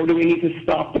 or do we need to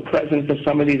stop the presence of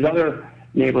some of these other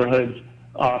neighborhoods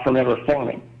from ever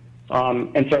forming?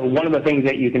 And so one of the things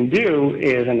that you can do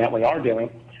is, and that we are doing,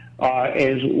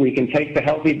 is we can take the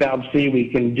healthy BALB-C, we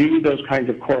can do those kinds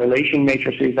of correlation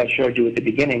matrices I showed you at the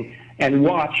beginning, and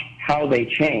watch how they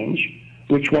change,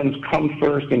 which ones come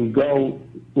first and go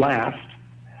last,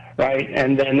 right?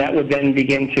 And then that would then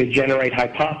begin to generate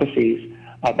hypotheses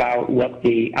about what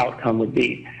the outcome would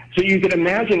be. So you could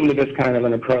imagine with this kind of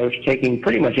an approach, taking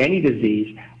pretty much any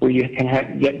disease where you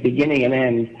can get beginning and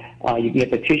end, you can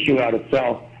get the tissue out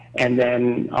itself, and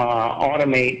then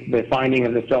automate the finding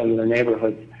of the cellular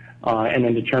neighborhoods, and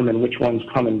then determine which ones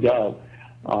come and go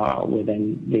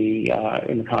within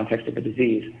in the context of the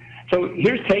disease. So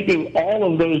here's taking all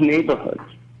of those neighborhoods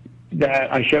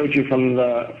that I showed you from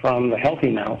the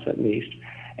healthy mouse at least,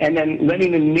 and then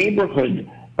letting the neighborhood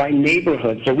by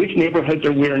neighborhood. So which neighborhoods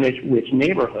are where in which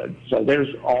neighborhoods? So there's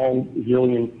all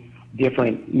zillion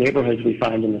different neighborhoods we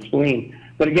find in the spleen.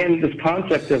 But again, this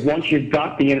concept of once you've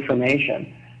got the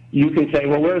information, you can say,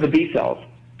 well, where are the B cells?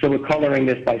 So we're coloring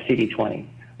this by CD20,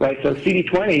 right? So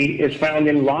CD20 is found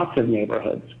in lots of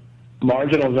neighborhoods.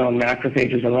 Marginal zone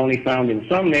macrophages are only found in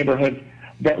some neighborhoods,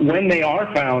 but when they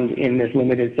are found in this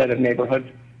limited set of neighborhoods,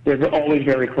 they're always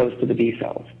very close to the B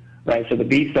cells, right? So the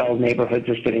B cell neighborhoods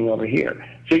are sitting over here.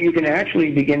 So you can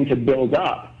actually begin to build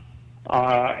up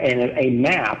a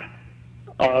map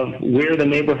of where the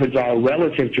neighborhoods are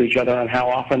relative to each other and how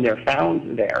often they're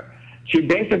found there. So you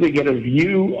basically get a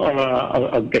view,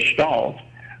 a gestalt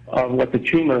of what the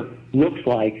tumor looks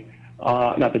like,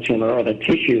 not the tumor, or the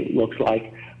tissue looks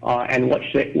like, and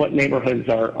what neighborhoods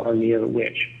are near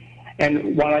which.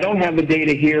 And while I don't have the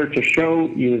data here to show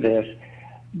you this,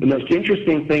 the most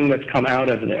interesting thing that's come out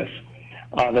of this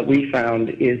that we found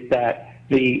is that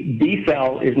the B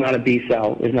cell is not a B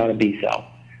cell,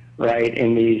 right,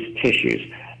 in these tissues.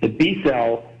 The B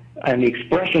cell and the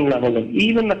expression level of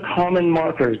even the common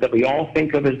markers that we all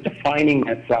think of as defining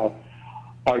that cell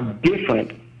are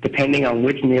different depending on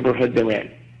which neighborhood they're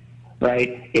in,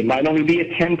 right? It might only be a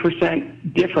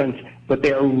 10% difference, but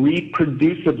they are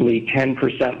reproducibly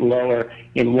 10% lower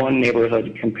in one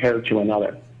neighborhood compared to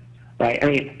another, right? I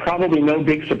mean, probably no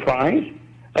big surprise,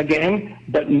 again,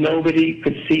 but nobody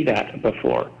could see that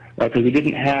before, right? Because we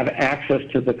didn't have access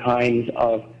to the kinds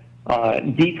of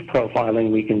deep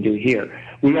profiling we can do here.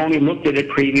 We only looked at it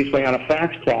previously on a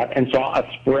FACS plot and saw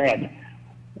a spread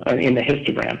in the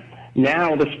histogram.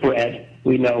 Now the spread,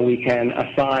 we know we can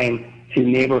assign to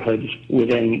neighborhoods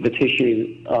within the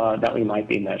tissue that we might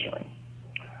be measuring.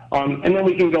 And then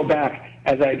we can go back,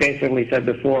 as I basically said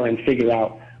before, and figure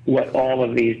out what all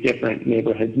of these different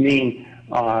neighborhoods mean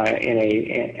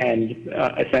and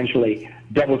essentially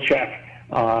double check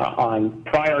on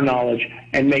prior knowledge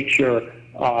and make sure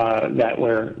that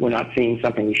we're not seeing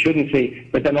something we shouldn't see,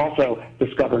 but then also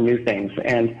discover new things.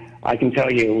 And I can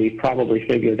tell you, we've probably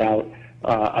figured out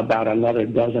about another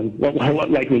dozen,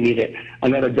 like we need it,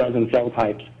 another dozen cell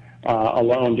types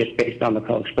alone just based on the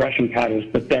co-expression patterns,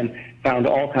 but then found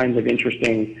all kinds of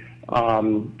interesting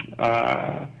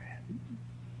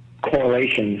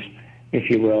correlations, if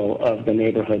you will, of the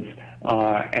neighborhoods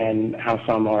and how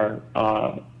some are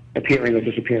appearing or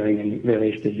disappearing in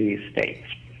various disease states.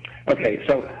 Okay,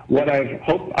 so what I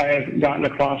hope I have gotten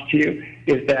across to you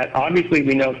is that obviously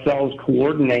we know cells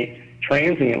coordinate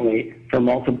transiently for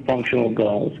multifunctional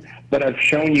goals, but I've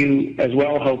shown you as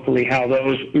well, hopefully, how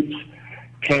those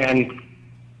can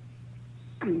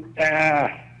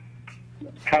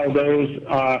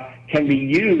be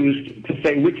used to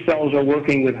say which cells are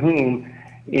working with whom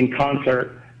in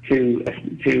concert to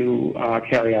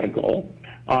carry out a goal.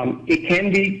 It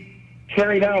can be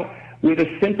carried out with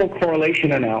a simple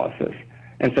correlation analysis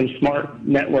and some smart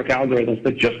network algorithms,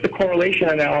 but just the correlation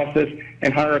analysis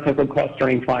and hierarchical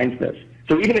clustering finds this.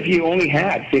 So even if you only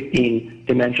had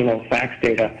 15-dimensional FACS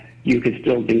data, you could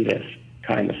still do this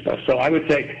kind of stuff. So I would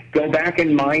say go back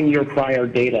and mine your prior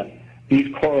data.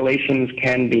 These correlations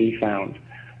can be found,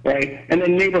 right? And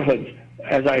then neighborhoods,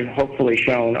 as I've hopefully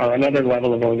shown, are another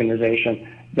level of organization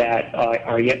that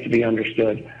are yet to be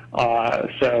understood.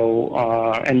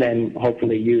 And then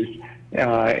hopefully use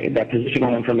that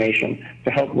positional information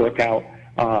to help work out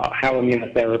how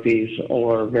immunotherapies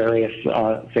or various,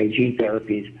 say, gene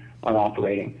therapies are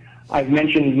operating. I've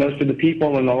mentioned most of the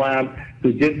people in the lab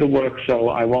who did the work, so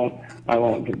I won't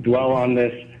dwell on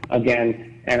this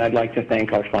again, and I'd like to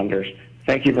thank our funders.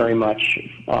 Thank you very much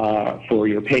for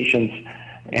your patience,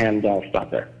 and I'll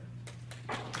stop there.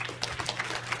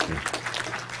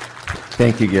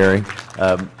 Thank you, Gary.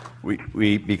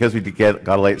 Because we got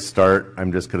a late start,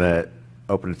 I'm just going to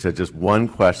open it to just one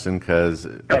question because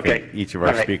I think each of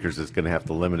our speakers is going to have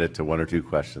to limit it to 1 or 2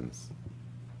 questions.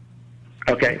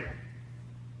 Okay.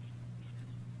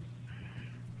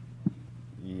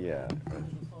 Yeah.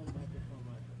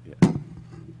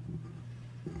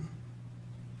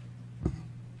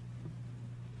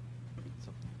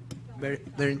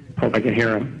 Hope I can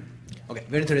hear him. Okay,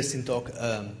 very interesting talk.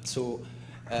 I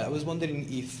was wondering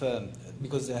if,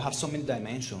 because they have so many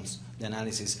dimensions, the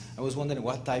analysis, I was wondering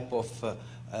what type of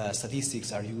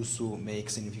statistics are used to make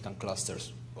significant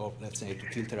clusters, or let's say to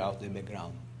filter out the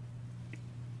background.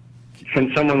 Can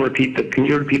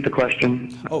you repeat the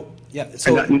question? Oh, yeah. There is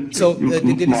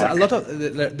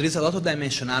a lot of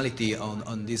dimensionality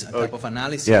on this type of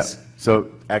analysis. Yeah. So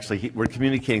actually, we're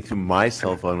communicating through my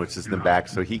cell phone, which is in the back,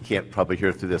 so he can't probably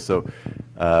hear through this. So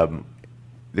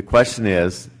the question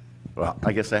is, well,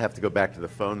 I guess I have to go back to the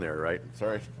phone there, right?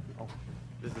 Sorry. Oh,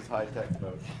 this is high-tech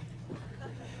mode.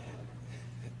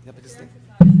 Yeah, but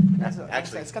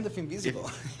actually, it's kind of invisible.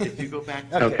 If you go back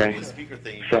to the speaker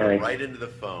thing, you go right into the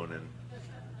phone. And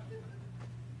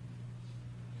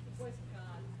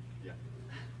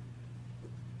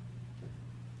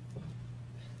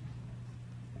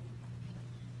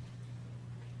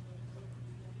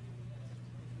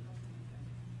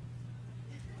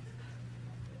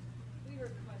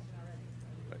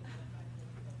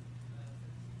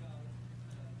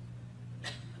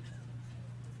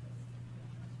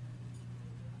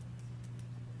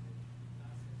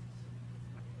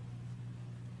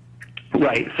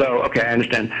Right. So, okay, I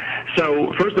understand.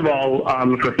 So, first of all,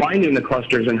 for finding the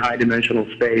clusters in high-dimensional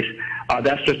space,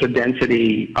 that's just a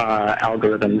density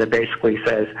algorithm that basically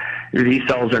says these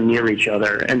cells are near each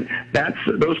other, and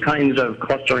those kinds of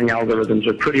clustering algorithms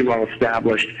are pretty well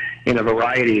established in a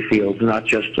variety of fields, not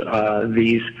just us.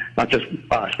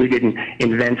 We didn't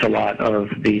invent a lot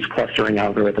of these clustering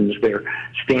algorithms. They're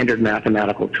standard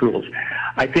mathematical tools.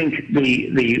 I think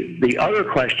the other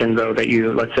question, though, that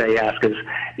you, let's say, ask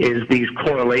is these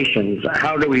correlations.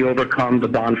 How do we overcome the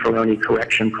Bonferroni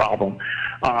correction problem?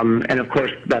 And of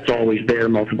course, that's always there,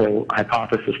 multiple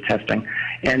hypothesis testing.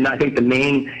 And I think the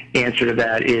main answer to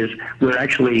that is we're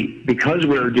actually, because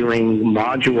we're doing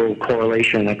module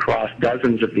correlation across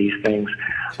dozens of these things,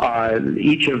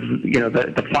 each of,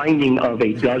 the finding of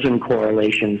a dozen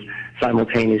correlations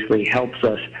simultaneously helps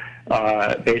us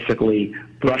basically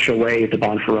brush away the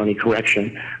Bonferroni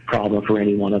correction problem for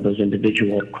any one of those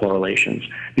individual correlations.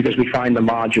 Because we find the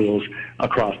modules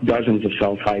across dozens of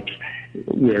cell types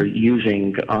we're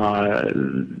using,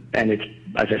 and it's,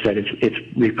 as I said,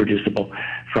 it's reproducible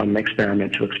from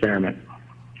experiment to experiment.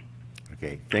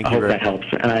 Okay, thank you. I hope that helps.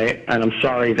 And I'm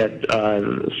sorry that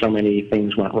so many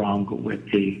things went wrong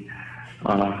with the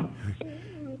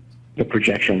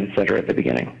projection, et cetera, at the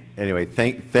beginning. Anyway,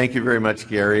 thank you very much,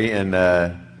 Gary, and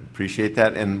Appreciate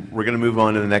that. And we're going to move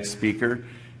on to the next speaker.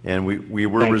 And we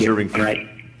were Thank reserving you. Right.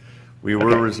 we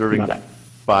were Okay. reserving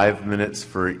 5 minutes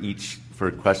for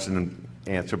question and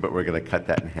answer, but we're going to cut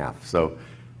that in half. So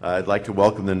I'd like to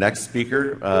welcome the next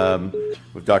speaker.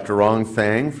 With Dr. Rong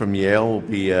Fang from Yale, will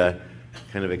be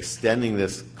kind of extending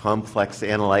this complex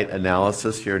analyte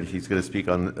analysis here, and he's going to speak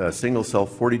on single-cell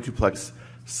 42-plex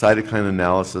cytokine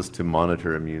analysis to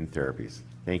monitor immune therapies.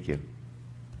 Thank you.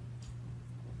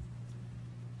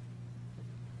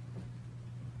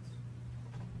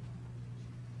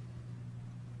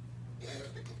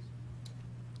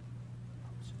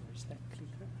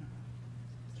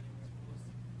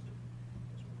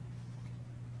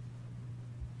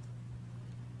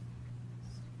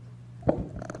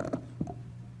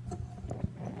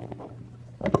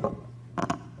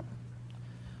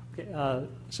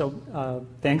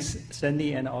 Thanks,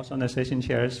 Cindy, and also the session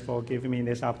chairs for giving me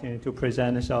this opportunity to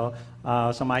present. So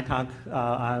my talk,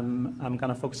 I'm going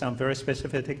to focus on very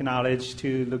specific technology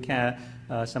to look at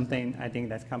something I think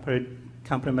that's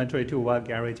complementary to what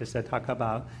Gary just talked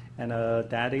about, and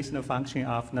that is the function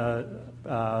of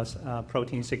the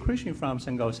protein secretion from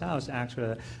single cells.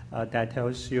 Actually, that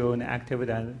tells you an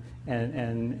activity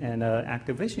and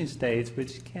activation states,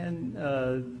 which can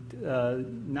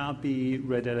not be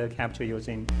readily captured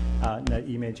using the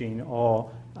imaging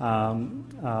or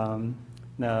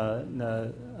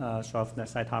the sort of the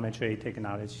cytometry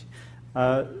technology.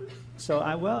 So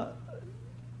I will.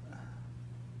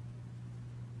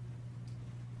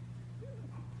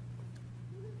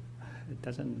 It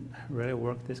doesn't really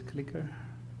work, this clicker.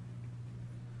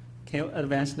 Can you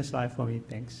advance the slide for me?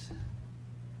 Thanks.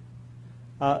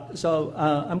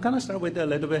 I'm going to start with a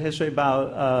little bit of history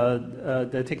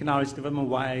about the technology development,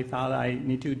 why I thought I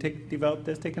need to develop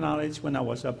this technology. When I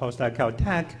was a postdoc at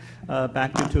Caltech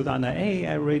back in 2008,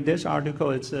 I read this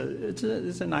article. It's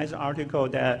a nice article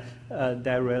that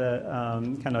really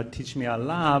kind of teach me a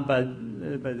lot, but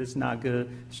it's not good.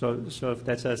 So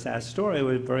that's a sad story. It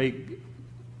was very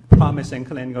promising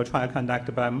clinical trial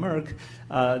conducted by Merck.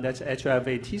 That's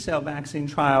HIV T-cell vaccine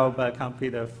trial, but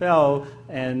completely failed,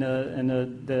 and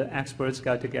the experts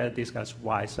got together to discuss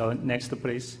why. So next,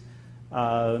 please.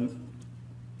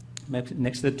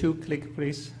 Next two, click,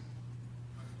 please.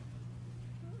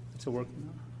 It's working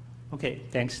now. Okay,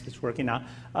 thanks. It's working now.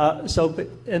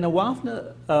 And one of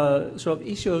the sort of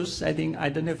issues I think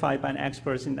identified by the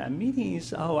experts in that meeting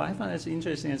is, I find this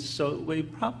interesting. So we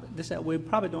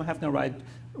probably don't have the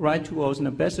right tools and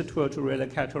the best tool to really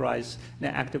characterize the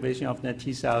activation of the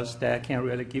T cells that can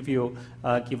really give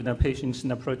the patients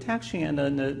the protection. And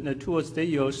then the tools they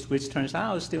use, which turns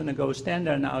out still the gold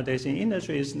standard nowadays in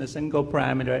industry, is the single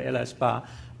parameter LS bar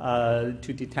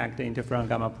to detect the interferon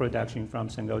gamma production from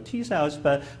single T cells.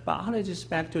 But biologists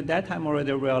back to that time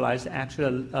already realized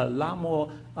actually a lot more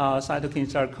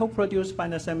cytokines are co-produced by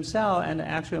the same cell. And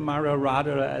actually Mario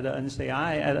Rader at the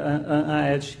NCI, at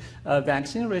NIH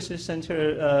Vaccine Research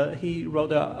Center, he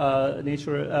wrote a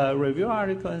Nature review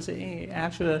article and said, hey,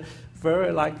 actually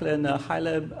very likely in the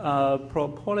highly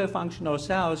polyfunctional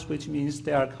cells, which means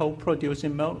they are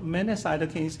co-producing many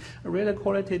cytokines, really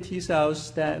quality T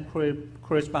cells that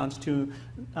corresponds to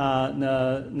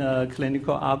the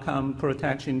clinical outcome,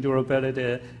 protection,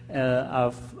 durability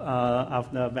of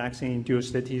the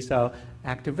vaccine-induced T cell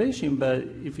activation. But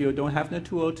if you don't have the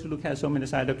tool to look at so many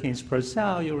cytokines per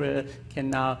cell, you really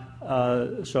cannot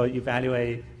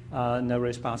evaluate the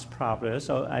response properly.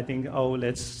 So I think,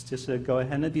 let's just go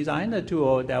ahead and design the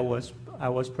tool. I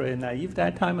was pretty naive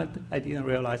that time. I didn't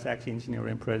realize actually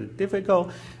engineering pretty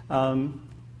difficult.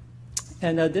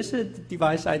 And this is a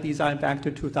device I designed back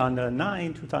to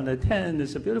 2009, 2010.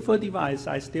 It's a beautiful device.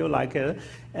 I still like it.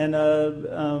 And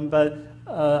but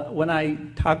when I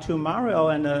talked to Mario,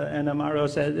 and Mario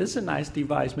said, "This is a nice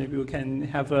device. Maybe we can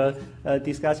have a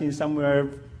discussion somewhere."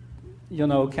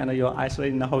 You're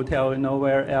isolated in a hotel and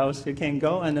nowhere else you can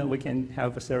go, and then we can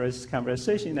have a serious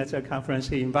conversation. That's a conference.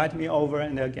 He invited me over,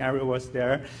 and Gary was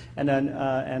there, and then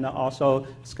and also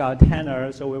Scott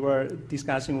Tanner. So we were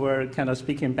discussing, we're kind of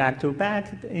speaking back to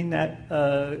back in that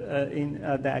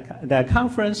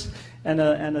conference.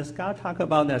 And Scott talked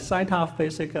about the CyTOF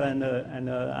basically, and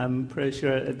I'm pretty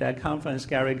sure at that conference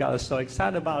Gary got so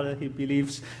excited about it. He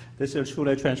believes this is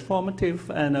truly transformative.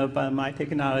 And by my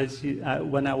technology,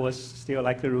 when I was still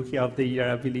like the rookie of the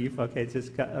year, I believe,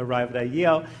 just arrived at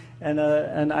Yale.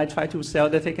 And I tried to sell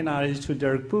the technology to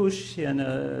Dirk Busch, and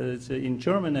it's in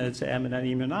German, it's an eminent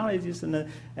immunologist,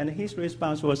 and his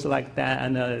response was like that,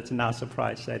 and it's not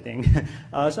surprised, I think.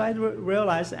 So I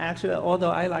realized, actually, although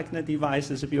I like the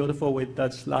device, it's beautiful with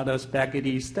a lot of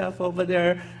spaghetti stuff over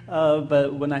there,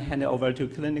 but when I hand it over to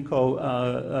clinical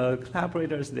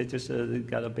collaborators, they just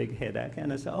got a big headache.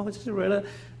 And I said, oh, it's really,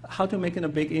 how to make a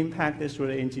big impact is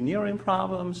really engineering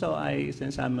problem. So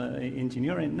since I'm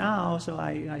engineering now, so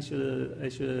I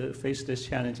should face this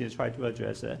challenge and try to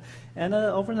address it. And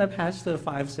over the past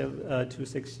 5 to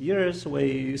 6 years,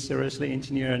 we seriously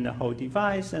engineered the whole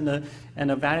device and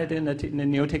validating the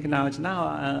new technology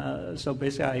now. So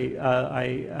basically,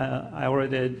 I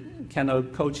already kind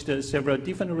of coached several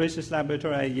different research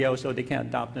laboratories at Yale so they can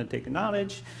adopt the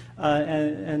technology.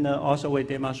 And also we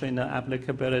demonstrate the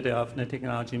applicability of the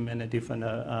technology in many different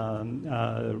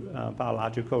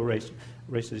biological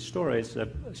research stories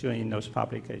shown in those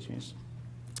publications.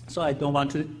 So I don't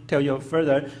want to tell you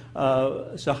further,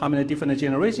 so how many different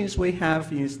generations we have,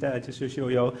 instead just to show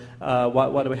you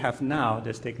what we have now,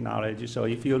 this technology. So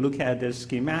if you look at the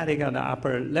schematic on the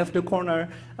upper left corner,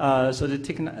 so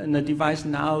the device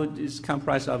now is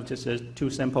comprised of just 2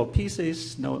 simple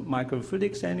pieces, no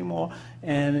microfluidics anymore,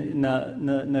 and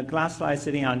the glass slide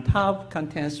sitting on top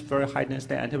contains very high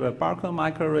density antibody barcode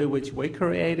microarray, which we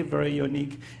created, very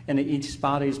unique, and each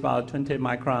spot is about 20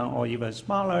 micron or even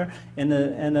smaller, and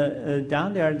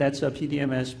down there, that's a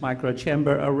PDMS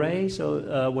microchamber array,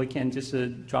 so we can just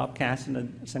drop cast in the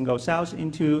single cells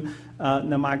into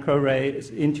the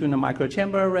microarray, into the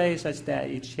microchamber array, such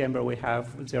that each chamber we have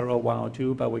 0, 1, or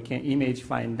 2, but we can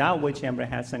find out which chamber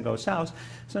has single cells.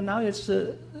 So now it's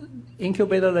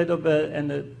incubated a little bit,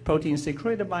 and the protein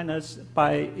secreted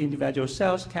by individual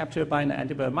cells captured by an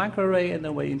antibody microarray, and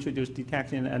then we introduce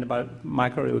detection antibody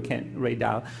microarray. We can read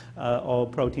out all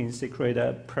proteins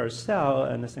secreted per cell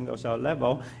and the single cell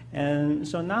level. And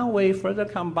so now we further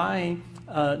combine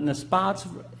the spots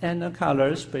and the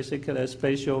colors, basically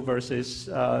spatial versus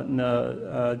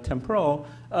temporal,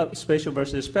 spatial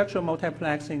versus spectral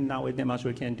multiplexing. Now we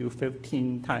demonstrate we can do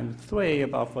 15 times 3,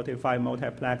 about 45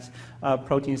 multiplex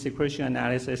protein secretion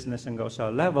analysis in the single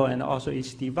cell level, and also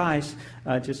each device,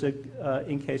 just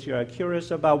in case you are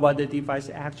curious about what the device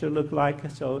actually look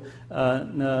like. So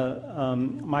the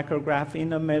micrograph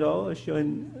in the middle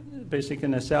showing basically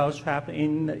the cells trapped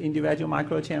in the individual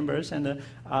microchambers, and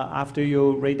after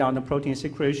you read down the protein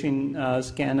secretion,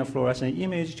 scan the fluorescent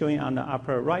image showing on the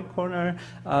upper right corner,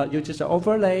 you just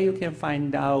overlay, you can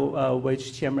find out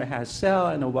which chamber has cell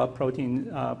and what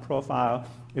protein profile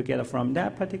you get from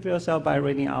that particular cell by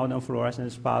reading out the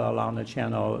fluorescent spot along the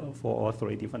channel for all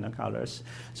 3 different colors.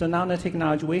 So now the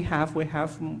technology we have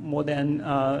more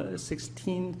than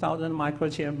 16,000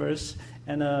 microchambers,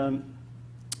 and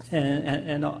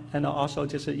also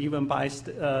just even by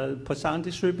Poisson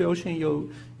distribution,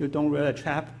 you don't really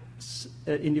trap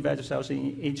individual cells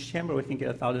in each chamber. We can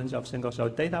get thousands of single cell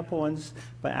data points,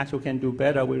 but actually can do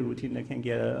better. We routinely can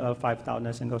get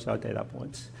 5,000 single cell data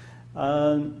points.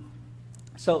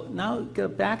 So now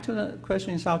get back to the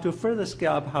question is how to further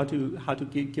scale up, how to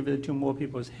give it to more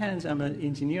people's hands. I'm an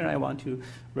engineer. I want to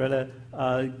really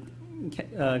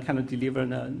kind of deliver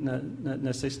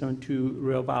the system to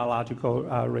real biological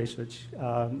research.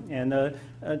 And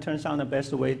it turns out the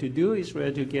best way to do is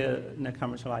really to get the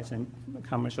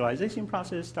commercialization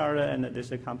process started. And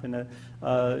there's a company,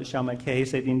 Sean McKay,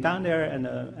 sitting down there,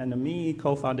 and me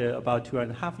co-founded about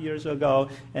 2.5 years ago.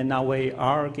 And now we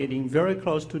are getting very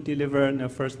close to deliver the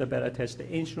first beta test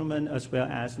instrument, as well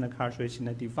as the cartridge in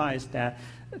the device that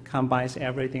combines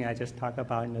everything I just talked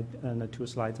about in the 2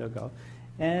 slides ago.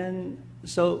 And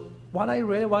so what I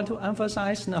really want to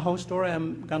emphasize in the whole story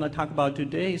I'm going to talk about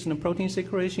today is the protein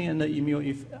secretion and the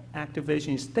immune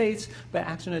activation states, but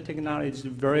actually the technology is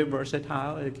very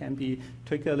versatile. It can be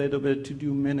tweaked a little bit to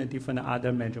do many different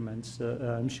other measurements.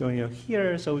 I'm showing you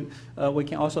here. So we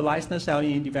can also lyse the cell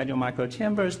in individual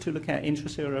microchambers to look at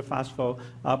intracellular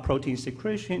phosphoprotein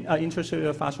secretion,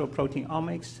 intracellular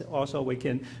phosphoproteomics. Also, we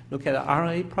can look at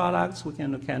RNA products. We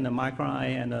can look at the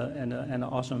microRNA and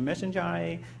also messenger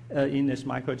RNA in these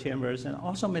microchambers, and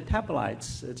also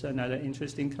metabolites. It's another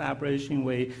interesting collaboration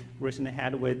we recently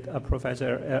had with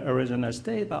Professor Arizona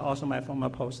State, but also my former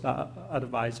postdoc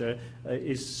advisor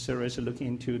is seriously looking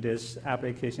into this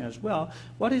application as well.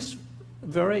 What is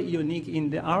very unique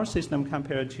in our system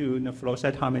compared to the flow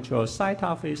cytometry or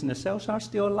cytophagy, and the cells are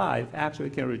still alive. Actually,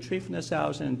 you can retrieve the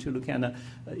cells and to look at the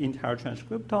entire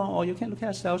transcriptome, or you can look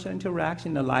at cells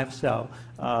interaction, the live cell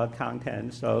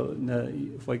content. So,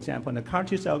 for example, the CAR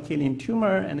T cell killing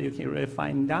tumor, and you can really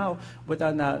find out whether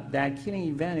or not that killing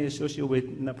event is associated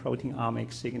with the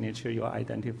proteomic signature. You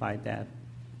identify that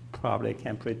probably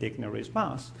can predict the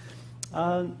response.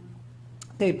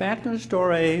 Okay, back to the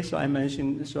story. So I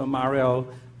mentioned, so Mario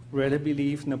really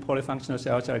believes the polyfunctional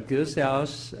cells are good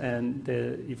cells, and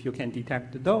if you can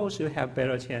detect those, you have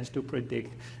better chance to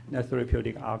predict the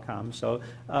therapeutic outcome. So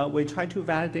we try to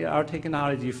validate our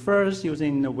technology first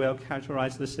using the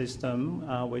well-characterized system,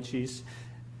 which is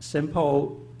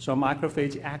simple, so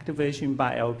macrophage activation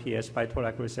by LPS, by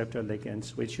toll-like receptor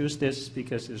ligands. We choose this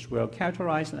because it's well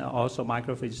characterized, and also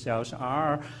macrophage cells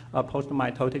are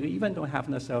post-mitotic, even don't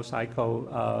have the cell cycle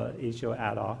issue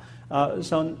at all.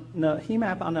 So the heat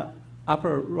map on the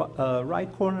upper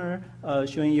right corner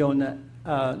showing you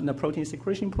the protein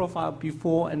secretion profile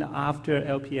before and after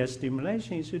LPS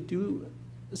stimulation. So do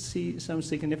see some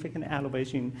significant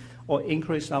elevation or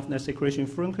increase of the secretion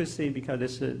frequency because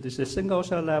this is a single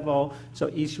cell level.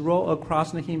 So each row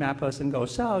across the heat map a single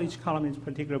cell, each column is a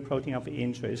particular protein of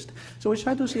interest. So we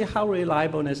try to see how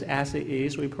reliable this assay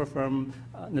is. We perform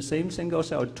the same single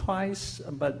cell twice,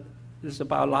 but this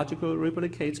biological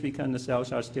replicates because the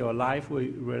cells are still alive. We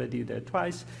really did that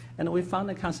twice. And we found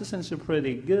the consistency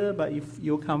pretty good, but if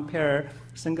you compare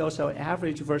single cell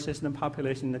average versus the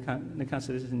population, the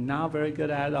consistency is not very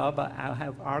good at all, but I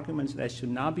have arguments that should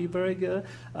not be very good,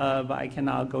 but I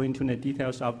cannot go into the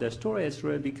details of the story. It's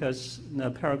really because the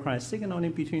paracrine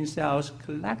signaling between cells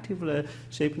collectively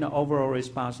shaping the overall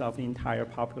response of the entire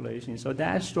population. So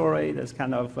that story, that's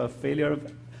kind of a failure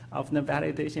of the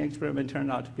validation experiment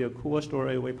turned out to be a cool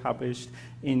story we published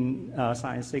in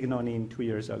Science Signaling 2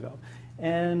 years ago.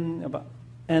 And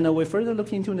we further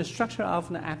looked into the structure of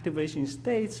the activation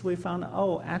states. We found,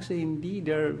 actually, indeed,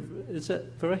 there is a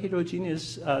very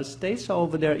heterogeneous states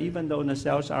over there, even though the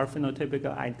cells are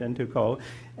phenotypically identical.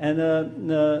 And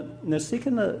the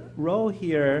second row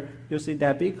here, you see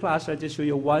that big cluster just show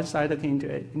you one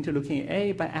cytokine, interleukin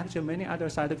A, but actually many other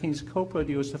cytokines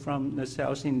co-produced from the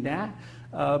cells in that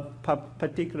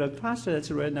particular cluster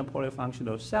that's really the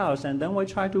polyfunctional cells. And then we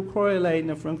try to correlate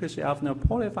the frequency of the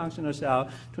polyfunctional cell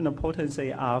to the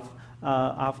potency of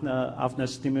the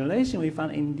stimulation. We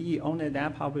found indeed only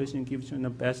that population gives you the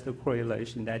best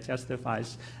correlation that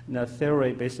justifies the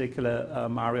theory basically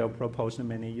Mario proposed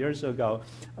many years ago.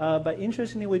 But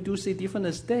interestingly, we do see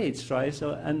different states, right?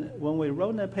 So, and when we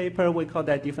wrote the paper, we call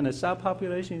that different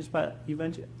subpopulations, but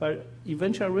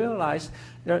eventually realized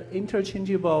they're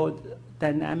interchangeable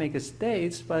dynamic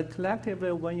states, but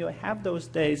collectively, when you have those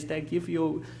states, they give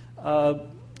you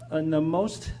the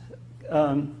most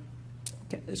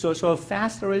so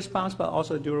faster response, but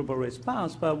also durable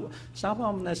response. But some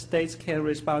of the states can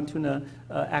respond to the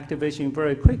activation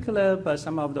very quickly, but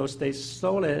some of those states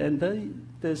slowly. And then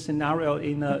the scenario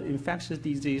in infectious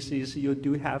diseases, you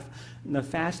do have the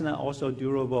fast and also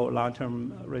durable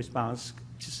long-term response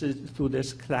just through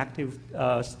this collective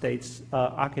states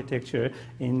architecture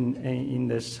in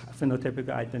this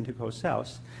phenotypically identical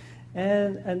cells.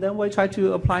 And then we try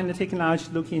to apply the technology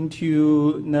to look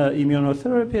into the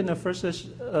immunotherapy. And the first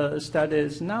study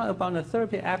is not about the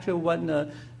therapy, actually what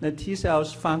the T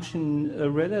cells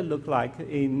function really look like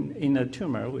in a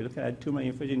tumor. We look at tumor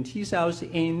infiltrating T cells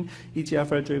in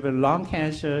EGFR-driven lung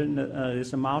cancer.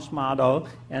 It's a mouse model,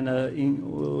 and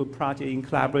in project in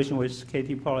collaboration with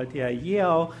Katie Polity at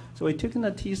Yale. So we took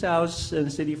the T cells and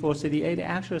CD4, CD8,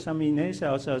 actually some innate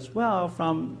cells as well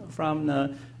from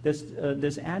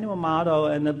this animal model,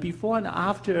 and before and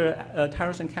after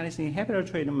tyrosine kinase inhibitor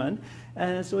treatment.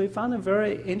 And so we found a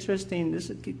very interesting,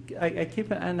 I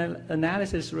keep an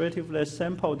analysis relatively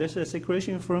simple. There's a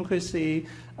secretion frequency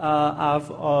of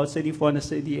CD4 and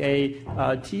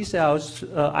CD8 T cells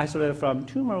isolated from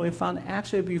tumor. We found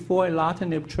actually before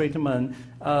erlotinib treatment,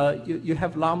 you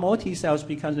have a lot more T cells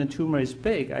because the tumor is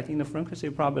big. I think the frequency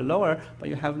is probably lower, but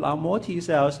you have a lot more T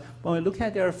cells. When we look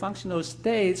at their functional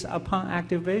states upon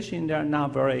activation, they're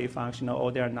not very functional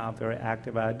or they're not very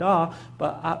active at all.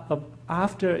 But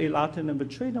after erlotinib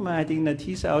treatment, I think the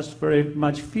T cells very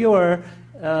much fewer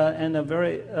and a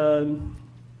very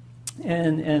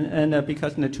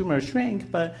because the tumor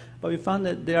shrink, but we found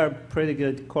that they are pretty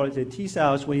good quality T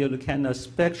cells when you look at the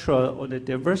spectra or the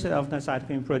diversity of the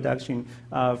cytokine production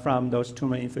from those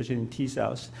tumor-infiltrating T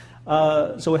cells.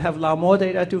 So we have a lot more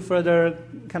data to further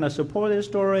kind of support this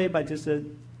story, but just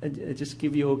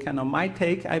give you kind of my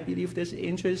take. I believe this is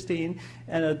interesting,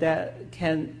 and that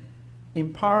can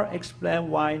in part explain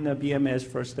why the BMS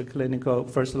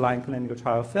first-line clinical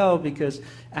trial failed, because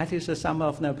actually some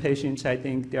of the patients, I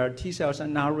think their T cells are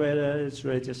not ready. It's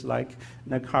really just like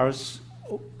the cars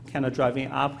kind of driving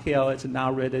uphill. It's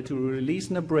not ready to release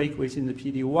the brake, which is the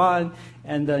PD-1,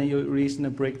 and then you release the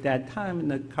brake that time, and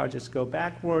the car just go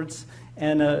backwards.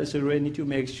 And so you really need to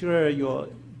make sure your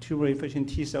tumor-efficient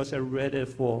T cells are ready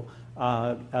for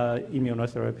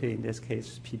immunotherapy, in this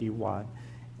case PD-1.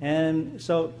 And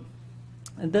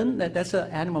then that's an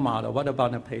animal model. What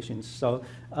about the patients? So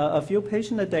a few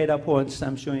patient data points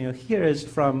I'm showing you here is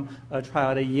from a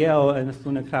trial at Yale and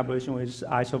through the collaboration with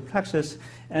Isoplexis.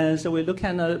 And so we look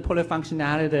at the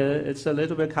polyfunctionality. It's a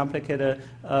little bit complicated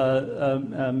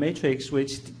matrix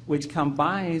which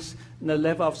combines the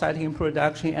level of cytokine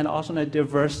production and also the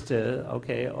diversity,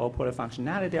 okay, or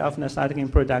polyfunctionality of the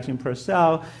cytokine production per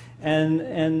cell.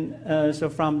 And so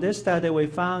from this study we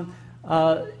found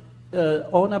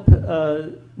all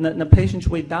the patients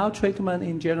without treatment,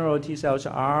 in general, T cells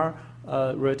are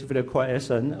relatively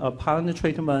quiescent. Upon the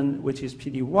treatment, which is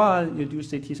PD-1, you do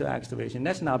see T cell activation.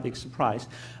 That's not a big surprise.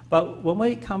 But when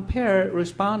we compare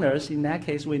responders, in that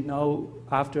case, we know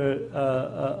after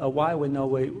a while, we know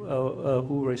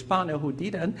who responded, who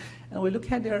didn't. And we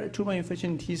look at their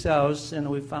tumor-efficient T cells, and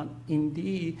we found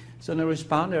indeed some of the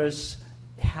responders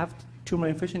have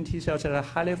tumor-efficient T cells that are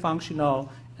highly functional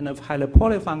and of highly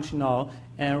polyfunctional,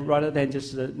 and rather than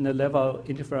just the level of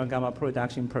interferon gamma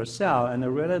production per cell. And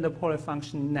really the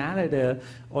polyfunctionality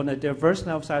or the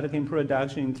diversity of cytokine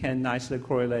production can nicely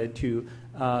correlate to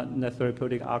the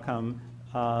therapeutic outcome,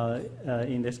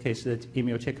 in this case, the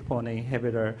immune checkpoint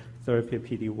inhibitor therapy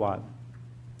PD-1.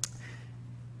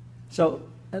 So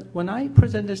when I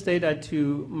present this data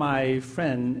to my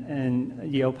friend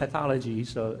in Yale pathology,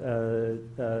 so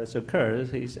Kurt,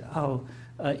 he said, "Oh,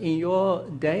 in your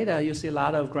data, you see a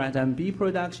lot of granzyme B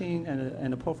production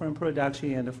and porphyrin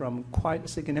production, and from quite a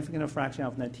significant fraction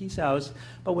of the T cells.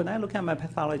 But when I look at my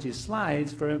pathology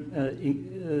slides,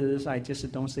 I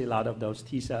just don't see a lot of those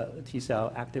T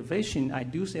cell activation. I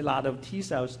do see a lot of T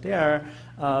cells there,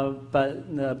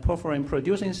 but the porphyrin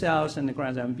producing cells and the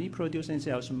granzyme B producing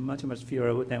cells are much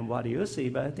fewer than what you see.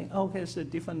 But I think, okay, it's a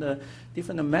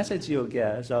different message you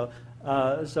get. So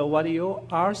what you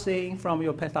are seeing from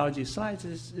your pathology slides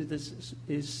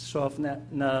is sort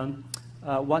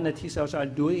of what the T cells are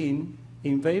doing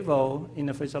in vivo in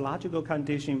a physiological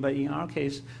condition. But in our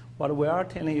case, what we are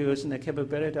telling you is the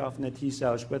capability of the T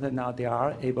cells, whether or not they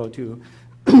are able to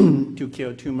to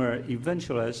kill tumor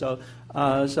eventually. So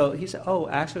he said, oh,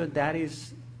 actually that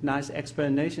is nice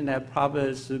explanation. That probably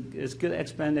is good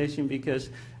explanation, because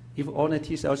if all the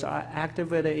T cells are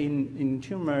activated in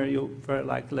tumor, you very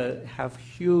likely have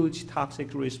huge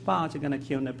toxic response. You're going to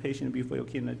kill the patient before you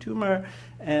kill the tumor.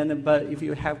 But if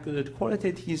you have good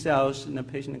quality T cells, the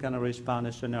patient is going to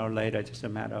respond sooner or later, just a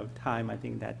matter of time. I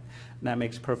think that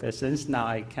makes perfect sense. Now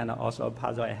I kind of also a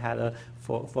puzzle I had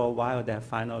for a while that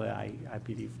finally I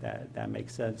believe that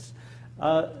makes sense.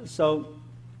 So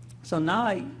now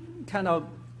I kind of,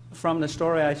 from the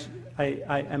story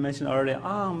I mentioned earlier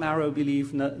on, Mario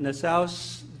believes the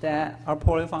cells that are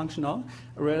polyfunctional,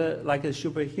 really like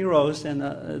superheroes, and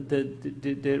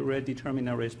they really determine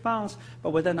the response.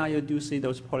 But whether or not you do see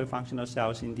those polyfunctional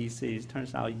cells in disease,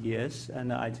 turns out yes,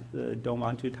 and I don't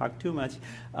want to talk too much.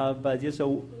 But just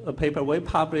a paper we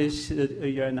published a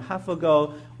year and a half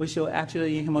ago, we show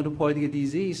actually in hematopoietic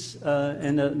disease,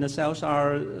 and the cells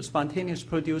are spontaneously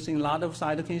producing a lot of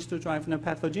cytokines to drive the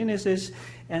pathogenesis,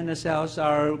 and the cells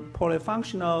are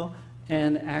polyfunctional,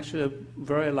 and actually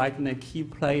very likely the key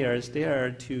players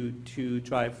there to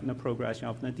drive the progression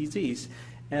of the disease.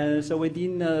 And so we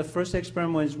did the first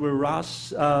experiments with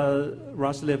Ross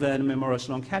Liver and Memorial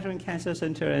Sloan Kettering Cancer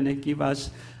Center, and it gave us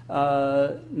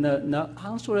the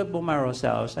unsorted bone marrow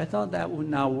cells. I thought that would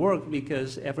not work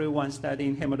because everyone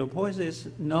studying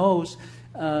hematopoiesis knows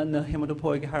the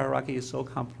hematopoietic hierarchy is so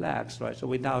complex, right? So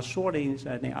without sorting,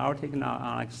 so I think our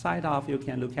technology, side off, you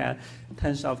can look at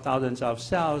tens of thousands of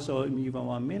cells or even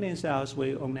 1 million cells.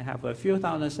 We only have a few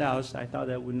thousand cells. I thought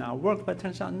that would not work, but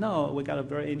turns out no. We got a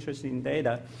very interesting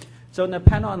data. So in the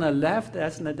panel on the left,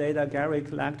 that's the data Gary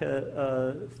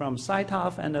collected from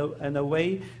CyTOF, and the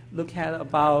way look at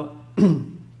about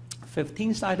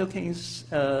 15 cytokines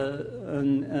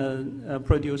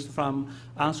produced from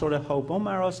unsorted whole bone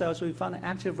marrow cells. We found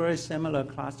actually very similar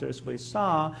clusters we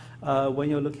saw when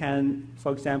you look at,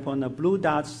 for example, in the blue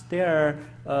dots there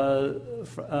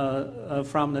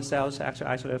from the cells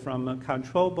actually from a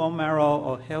control bone marrow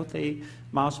or healthy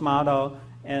mouse model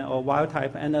or wild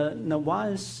type. And the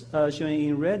ones showing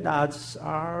in red dots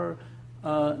are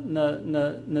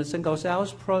the single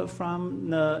cells from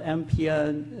the MP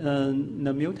and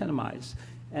the mutant mice.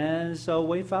 And so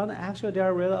we found actually they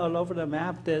are really all over the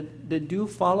map that they do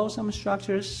follow some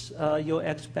structures you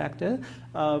expected,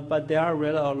 but they are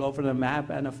really all over the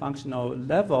map at a functional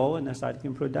level and a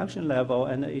cytokine production level,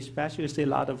 and especially see a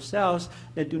lot of cells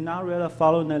that do not really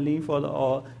follow the lymphoid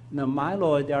or the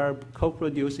myeloid. They are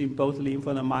co-producing both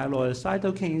lymphoid and myeloid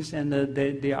cytokines, and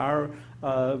they are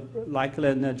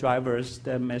likely the drivers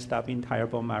that messed up entire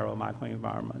bone marrow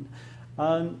microenvironment.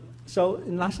 So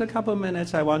in the last couple of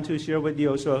minutes, I want to share with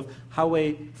you sort of how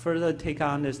we further take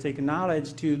on this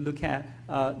technology to look at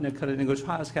the clinical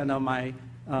trials. Kind of my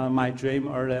dream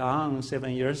early on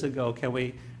 7 years ago. Can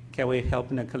we help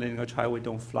in the clinical trial? We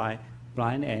don't fly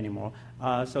blind anymore.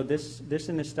 So this is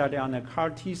a study on the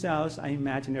CAR T cells. I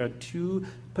imagine there are two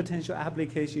potential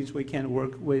applications we can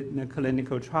work with in the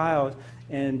clinical trials,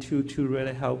 and to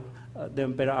really help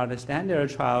them better understand their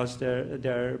trials,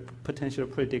 their potential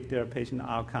predict their patient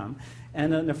outcome.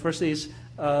 And the first is,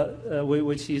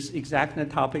 which is exactly the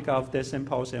topic of the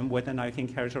symposium, whether or not you can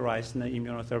characterize the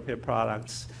immunotherapy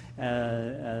products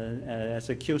as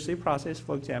a QC process,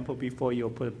 for example, before you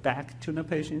put it back to the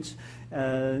patients.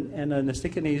 And then the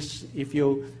second is, if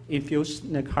you infuse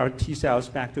the CAR T cells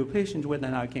back to patients, whether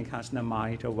or not you can constantly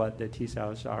monitor what the T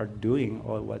cells are doing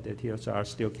or what the T cells are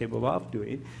still capable of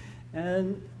doing.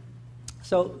 And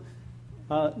so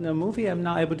the movie I'm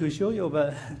not able to show you,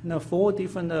 but the 4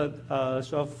 different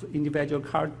sort of individual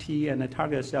CAR T and the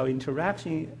target cell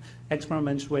interaction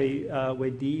experiments we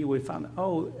did, we found,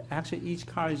 actually each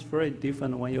CAR is very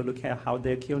different when you look at how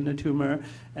they kill the tumor,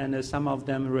 and some of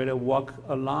them really work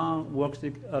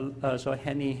so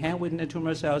hand in hand with the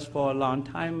tumor cells for a long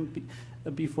time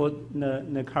before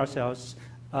the CAR cells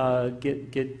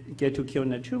get to kill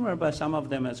the tumor, but some of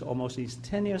them is almost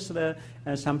instantaneously,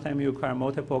 and sometimes you require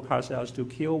multiple CAR cells to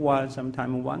kill one.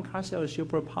 Sometimes one CAR cell is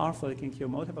super powerful, it can kill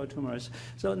multiple tumors.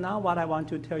 So now what I want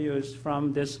to tell you is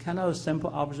from this kind of simple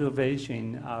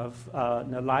observation of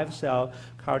the live cell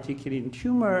CAR T killing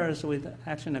tumors with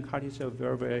actually the CAR T cell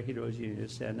very, very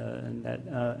heterogeneous, and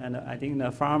I think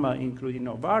the pharma, including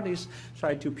Novartis,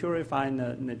 tried to purify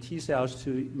the T cells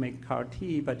to make CAR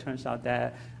T, but turns out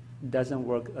that doesn't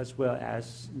work as well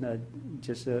as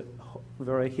just a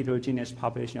very heterogeneous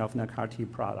population of the CAR T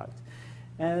product.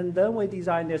 And then we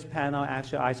designed this panel.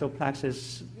 Actually, Isoplex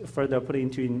is further put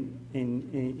into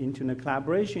the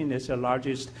collaboration. It's the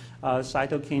largest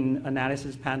cytokine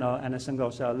analysis panel at a single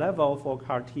cell level for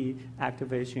CAR T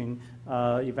activation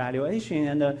evaluation.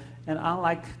 And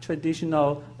unlike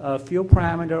traditional field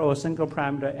parameter or single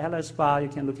parameter ELISpot, you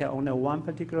can look at only one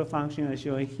particular function. As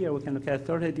shown here, we can look at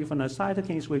 30 different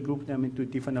cytokines. We group them into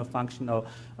different functional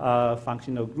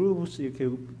groups. You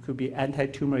could be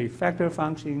anti-tumor effector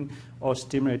function, or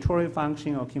stimulatory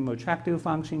function, or chemoattractive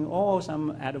function, or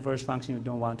some adverse function you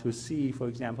don't want to see, for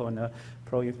example, in the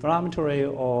pro-inflammatory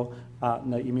or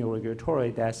the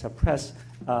immunoregulatory that suppress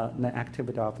the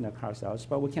activity of the CAR cells.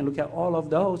 But we can look at all of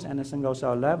those at a single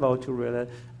cell level to really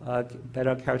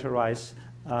better characterize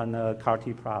the CAR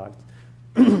T product.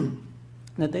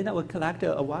 The data we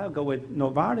collected a while ago with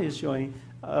Novartis showing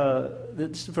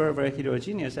it's very, very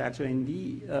heterogeneous. Actually,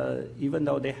 indeed, even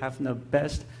though they have the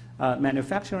best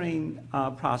manufacturing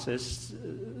process,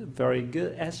 very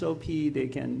good SOP, they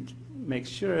can make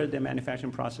sure the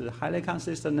manufacturing process is highly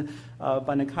consistent,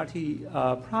 but the CAR T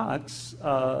products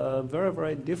are very,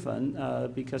 very different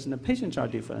because the patients are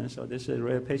different. So this is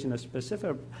really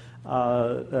patient-specific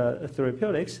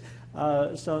therapeutics.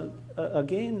 So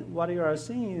again, what you are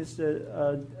seeing is the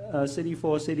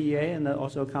CD4, CD8, and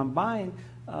also combined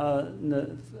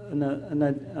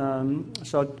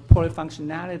so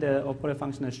polyfunctionality or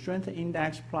polyfunctional strength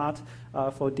index plot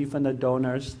for different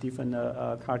donors, different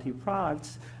CAR T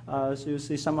products. So you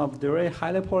see some of the very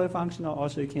highly polyfunctional.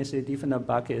 Also, you can see different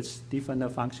buckets,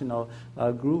 different functional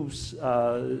groups,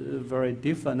 very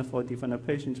different for different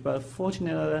patients. But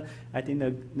fortunately, I think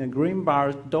the green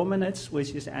bar dominates,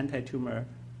 which is anti-tumor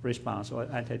response or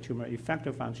anti-tumor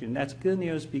effector function. That's good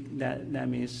news. That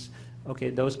means, okay,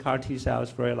 those CAR T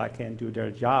cells very likely can do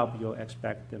their job you'll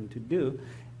expect them to do.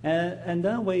 And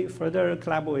then we further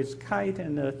collaborate with Kite,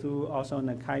 and through also in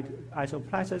the Kite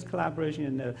Isoplex collaboration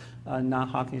in the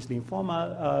non-Hodgkin's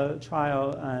lymphoma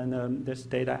trial. And this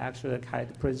data actually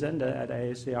Kite presented at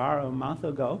AACR a month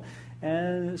ago.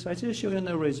 And so I just show you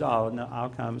the result and the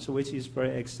outcomes, which is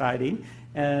very exciting.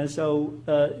 And so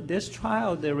this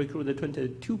trial, they recruited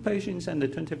 22 patients, and the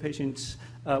 20 patients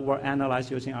were analyzed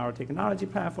using our technology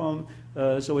platform.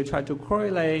 So we tried to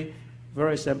correlate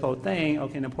very simple thing.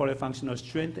 Okay, the polyfunctional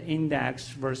strength index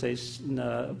versus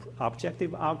the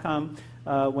objective outcome.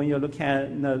 When you look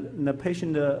at the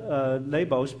patient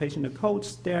labels, patient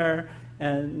codes there,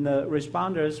 and the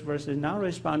responders versus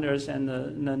non-responders, and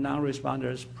the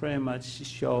non-responders pretty much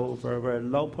show very, very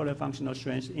low polyfunctional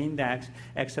strength index,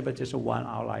 except just one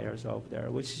outlier over there,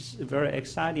 which is very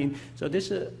exciting. So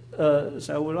this, so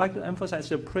I would like to emphasize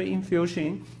the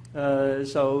pre-infusion.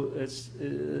 So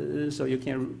you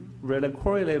can really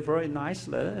correlate very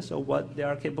nicely. So what they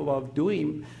are capable of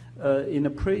doing in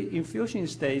the pre-infusion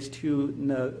stage to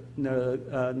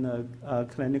the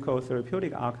clinical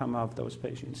therapeutic outcome of those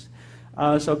patients.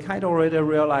 So Kite already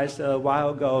realized a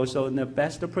while ago, so the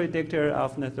best predictor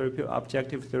of the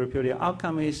objective therapeutic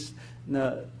outcome is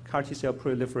the CAR T-cell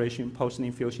proliferation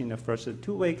post-infusion in the first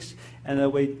 2 weeks.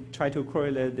 And we try to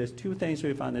correlate these two things.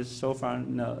 We found is so far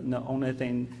the only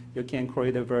thing you can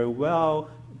correlate very well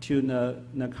to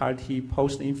the CAR T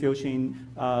post-infusion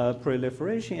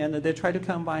proliferation, and they try to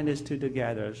combine these two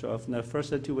together. So in the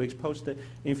first 2 weeks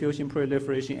post-infusion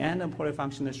proliferation and the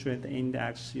polyfunctional strength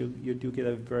index, you do get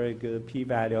a very good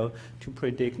p-value to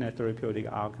predict the therapeutic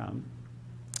outcome.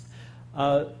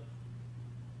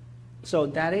 So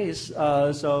that is,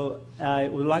 so I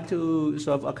would like to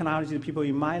sort of acknowledge the people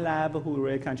in my lab who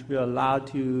really contribute a lot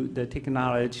to the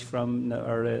technology from the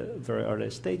very early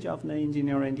stage of the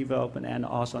engineering development, and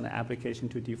also the application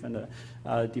to different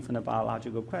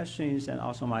biological questions, and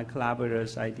also my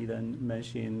collaborators I didn't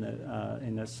mention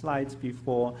in the slides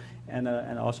before, and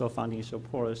also funding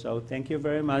support. So thank you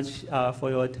very much for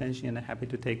your attention, and happy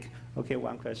to take,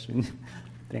 one question.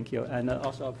 Thank you, and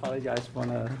also apologize for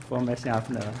messing up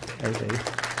the everything.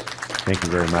 Thank you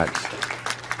very much.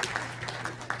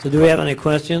 So do we have any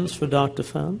questions for Dr.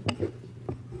 Fan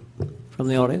from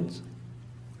the audience?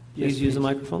 Please use the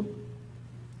microphone.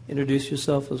 Introduce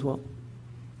yourself as well.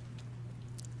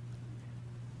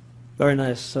 Very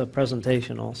nice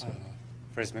presentation also.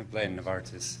 First, McBlain,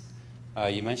 Novartis.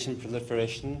 You mentioned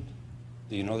proliferation.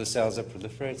 Do you know the cells are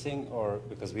proliferating, or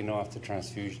because we know after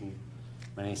transfusion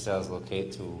many cells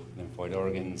locate to lymphoid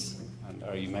organs, and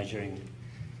are you measuring,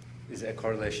 is it a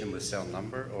correlation with cell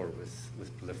number or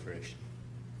with proliferation?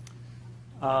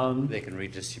 They can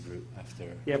redistribute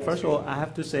after. Yeah, first of all, I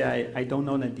have to say I don't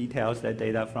know the details, the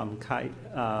data from Kite.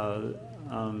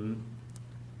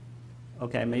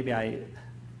 Okay, maybe I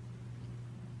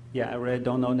really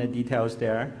don't know the details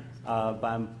there, but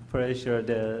I'm pretty sure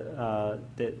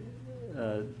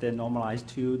they normalize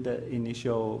to the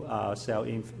initial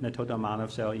the total amount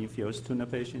of cell infused to the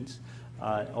patients,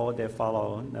 or they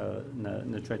follow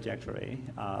the trajectory,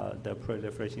 the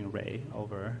proliferation rate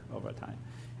over time.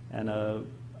 And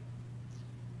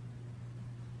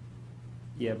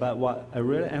but what I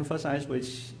really emphasize,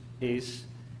 which is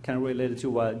kind of related to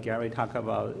what Gary talked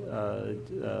about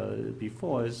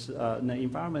before, is the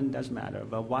environment does matter.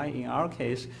 But why in our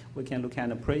case, we can look at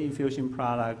the pre-infusion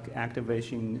product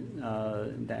activation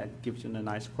that gives you a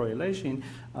nice correlation.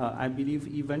 I believe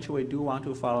eventually we do want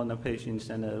to follow the patients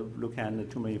and look at the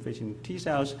tumor efficient T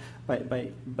cells,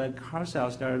 but CAR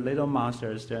cells, they're little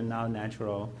monsters, they're not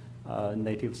natural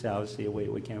native cells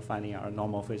we can find in our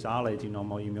normal physiology,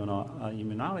 normal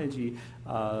immunology.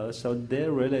 So they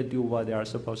really do what they are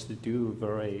supposed to do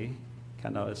very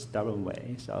kind of stubborn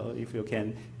way. So if you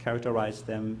can characterize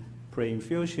them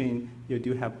pre-infusion, you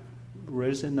do have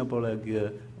reasonable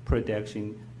good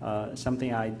prediction.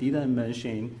 Something I didn't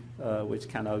mention, which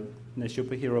kind of the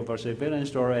superhero versus villain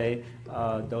story,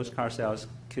 those CAR cells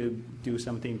could do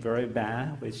something very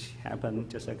bad, which happened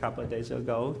just a couple of days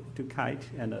ago to Kite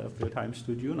and a few times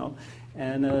to Juno.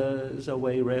 And so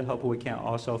we really hope we can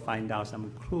also find out some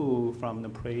clue from the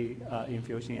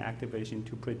pre-infusion activation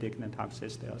to predict the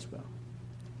toxicity as well.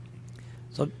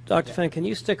 So Dr. Fan, can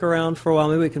you stick around for a while?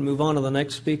 Maybe we can move on to the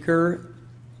next speaker.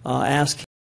 Ask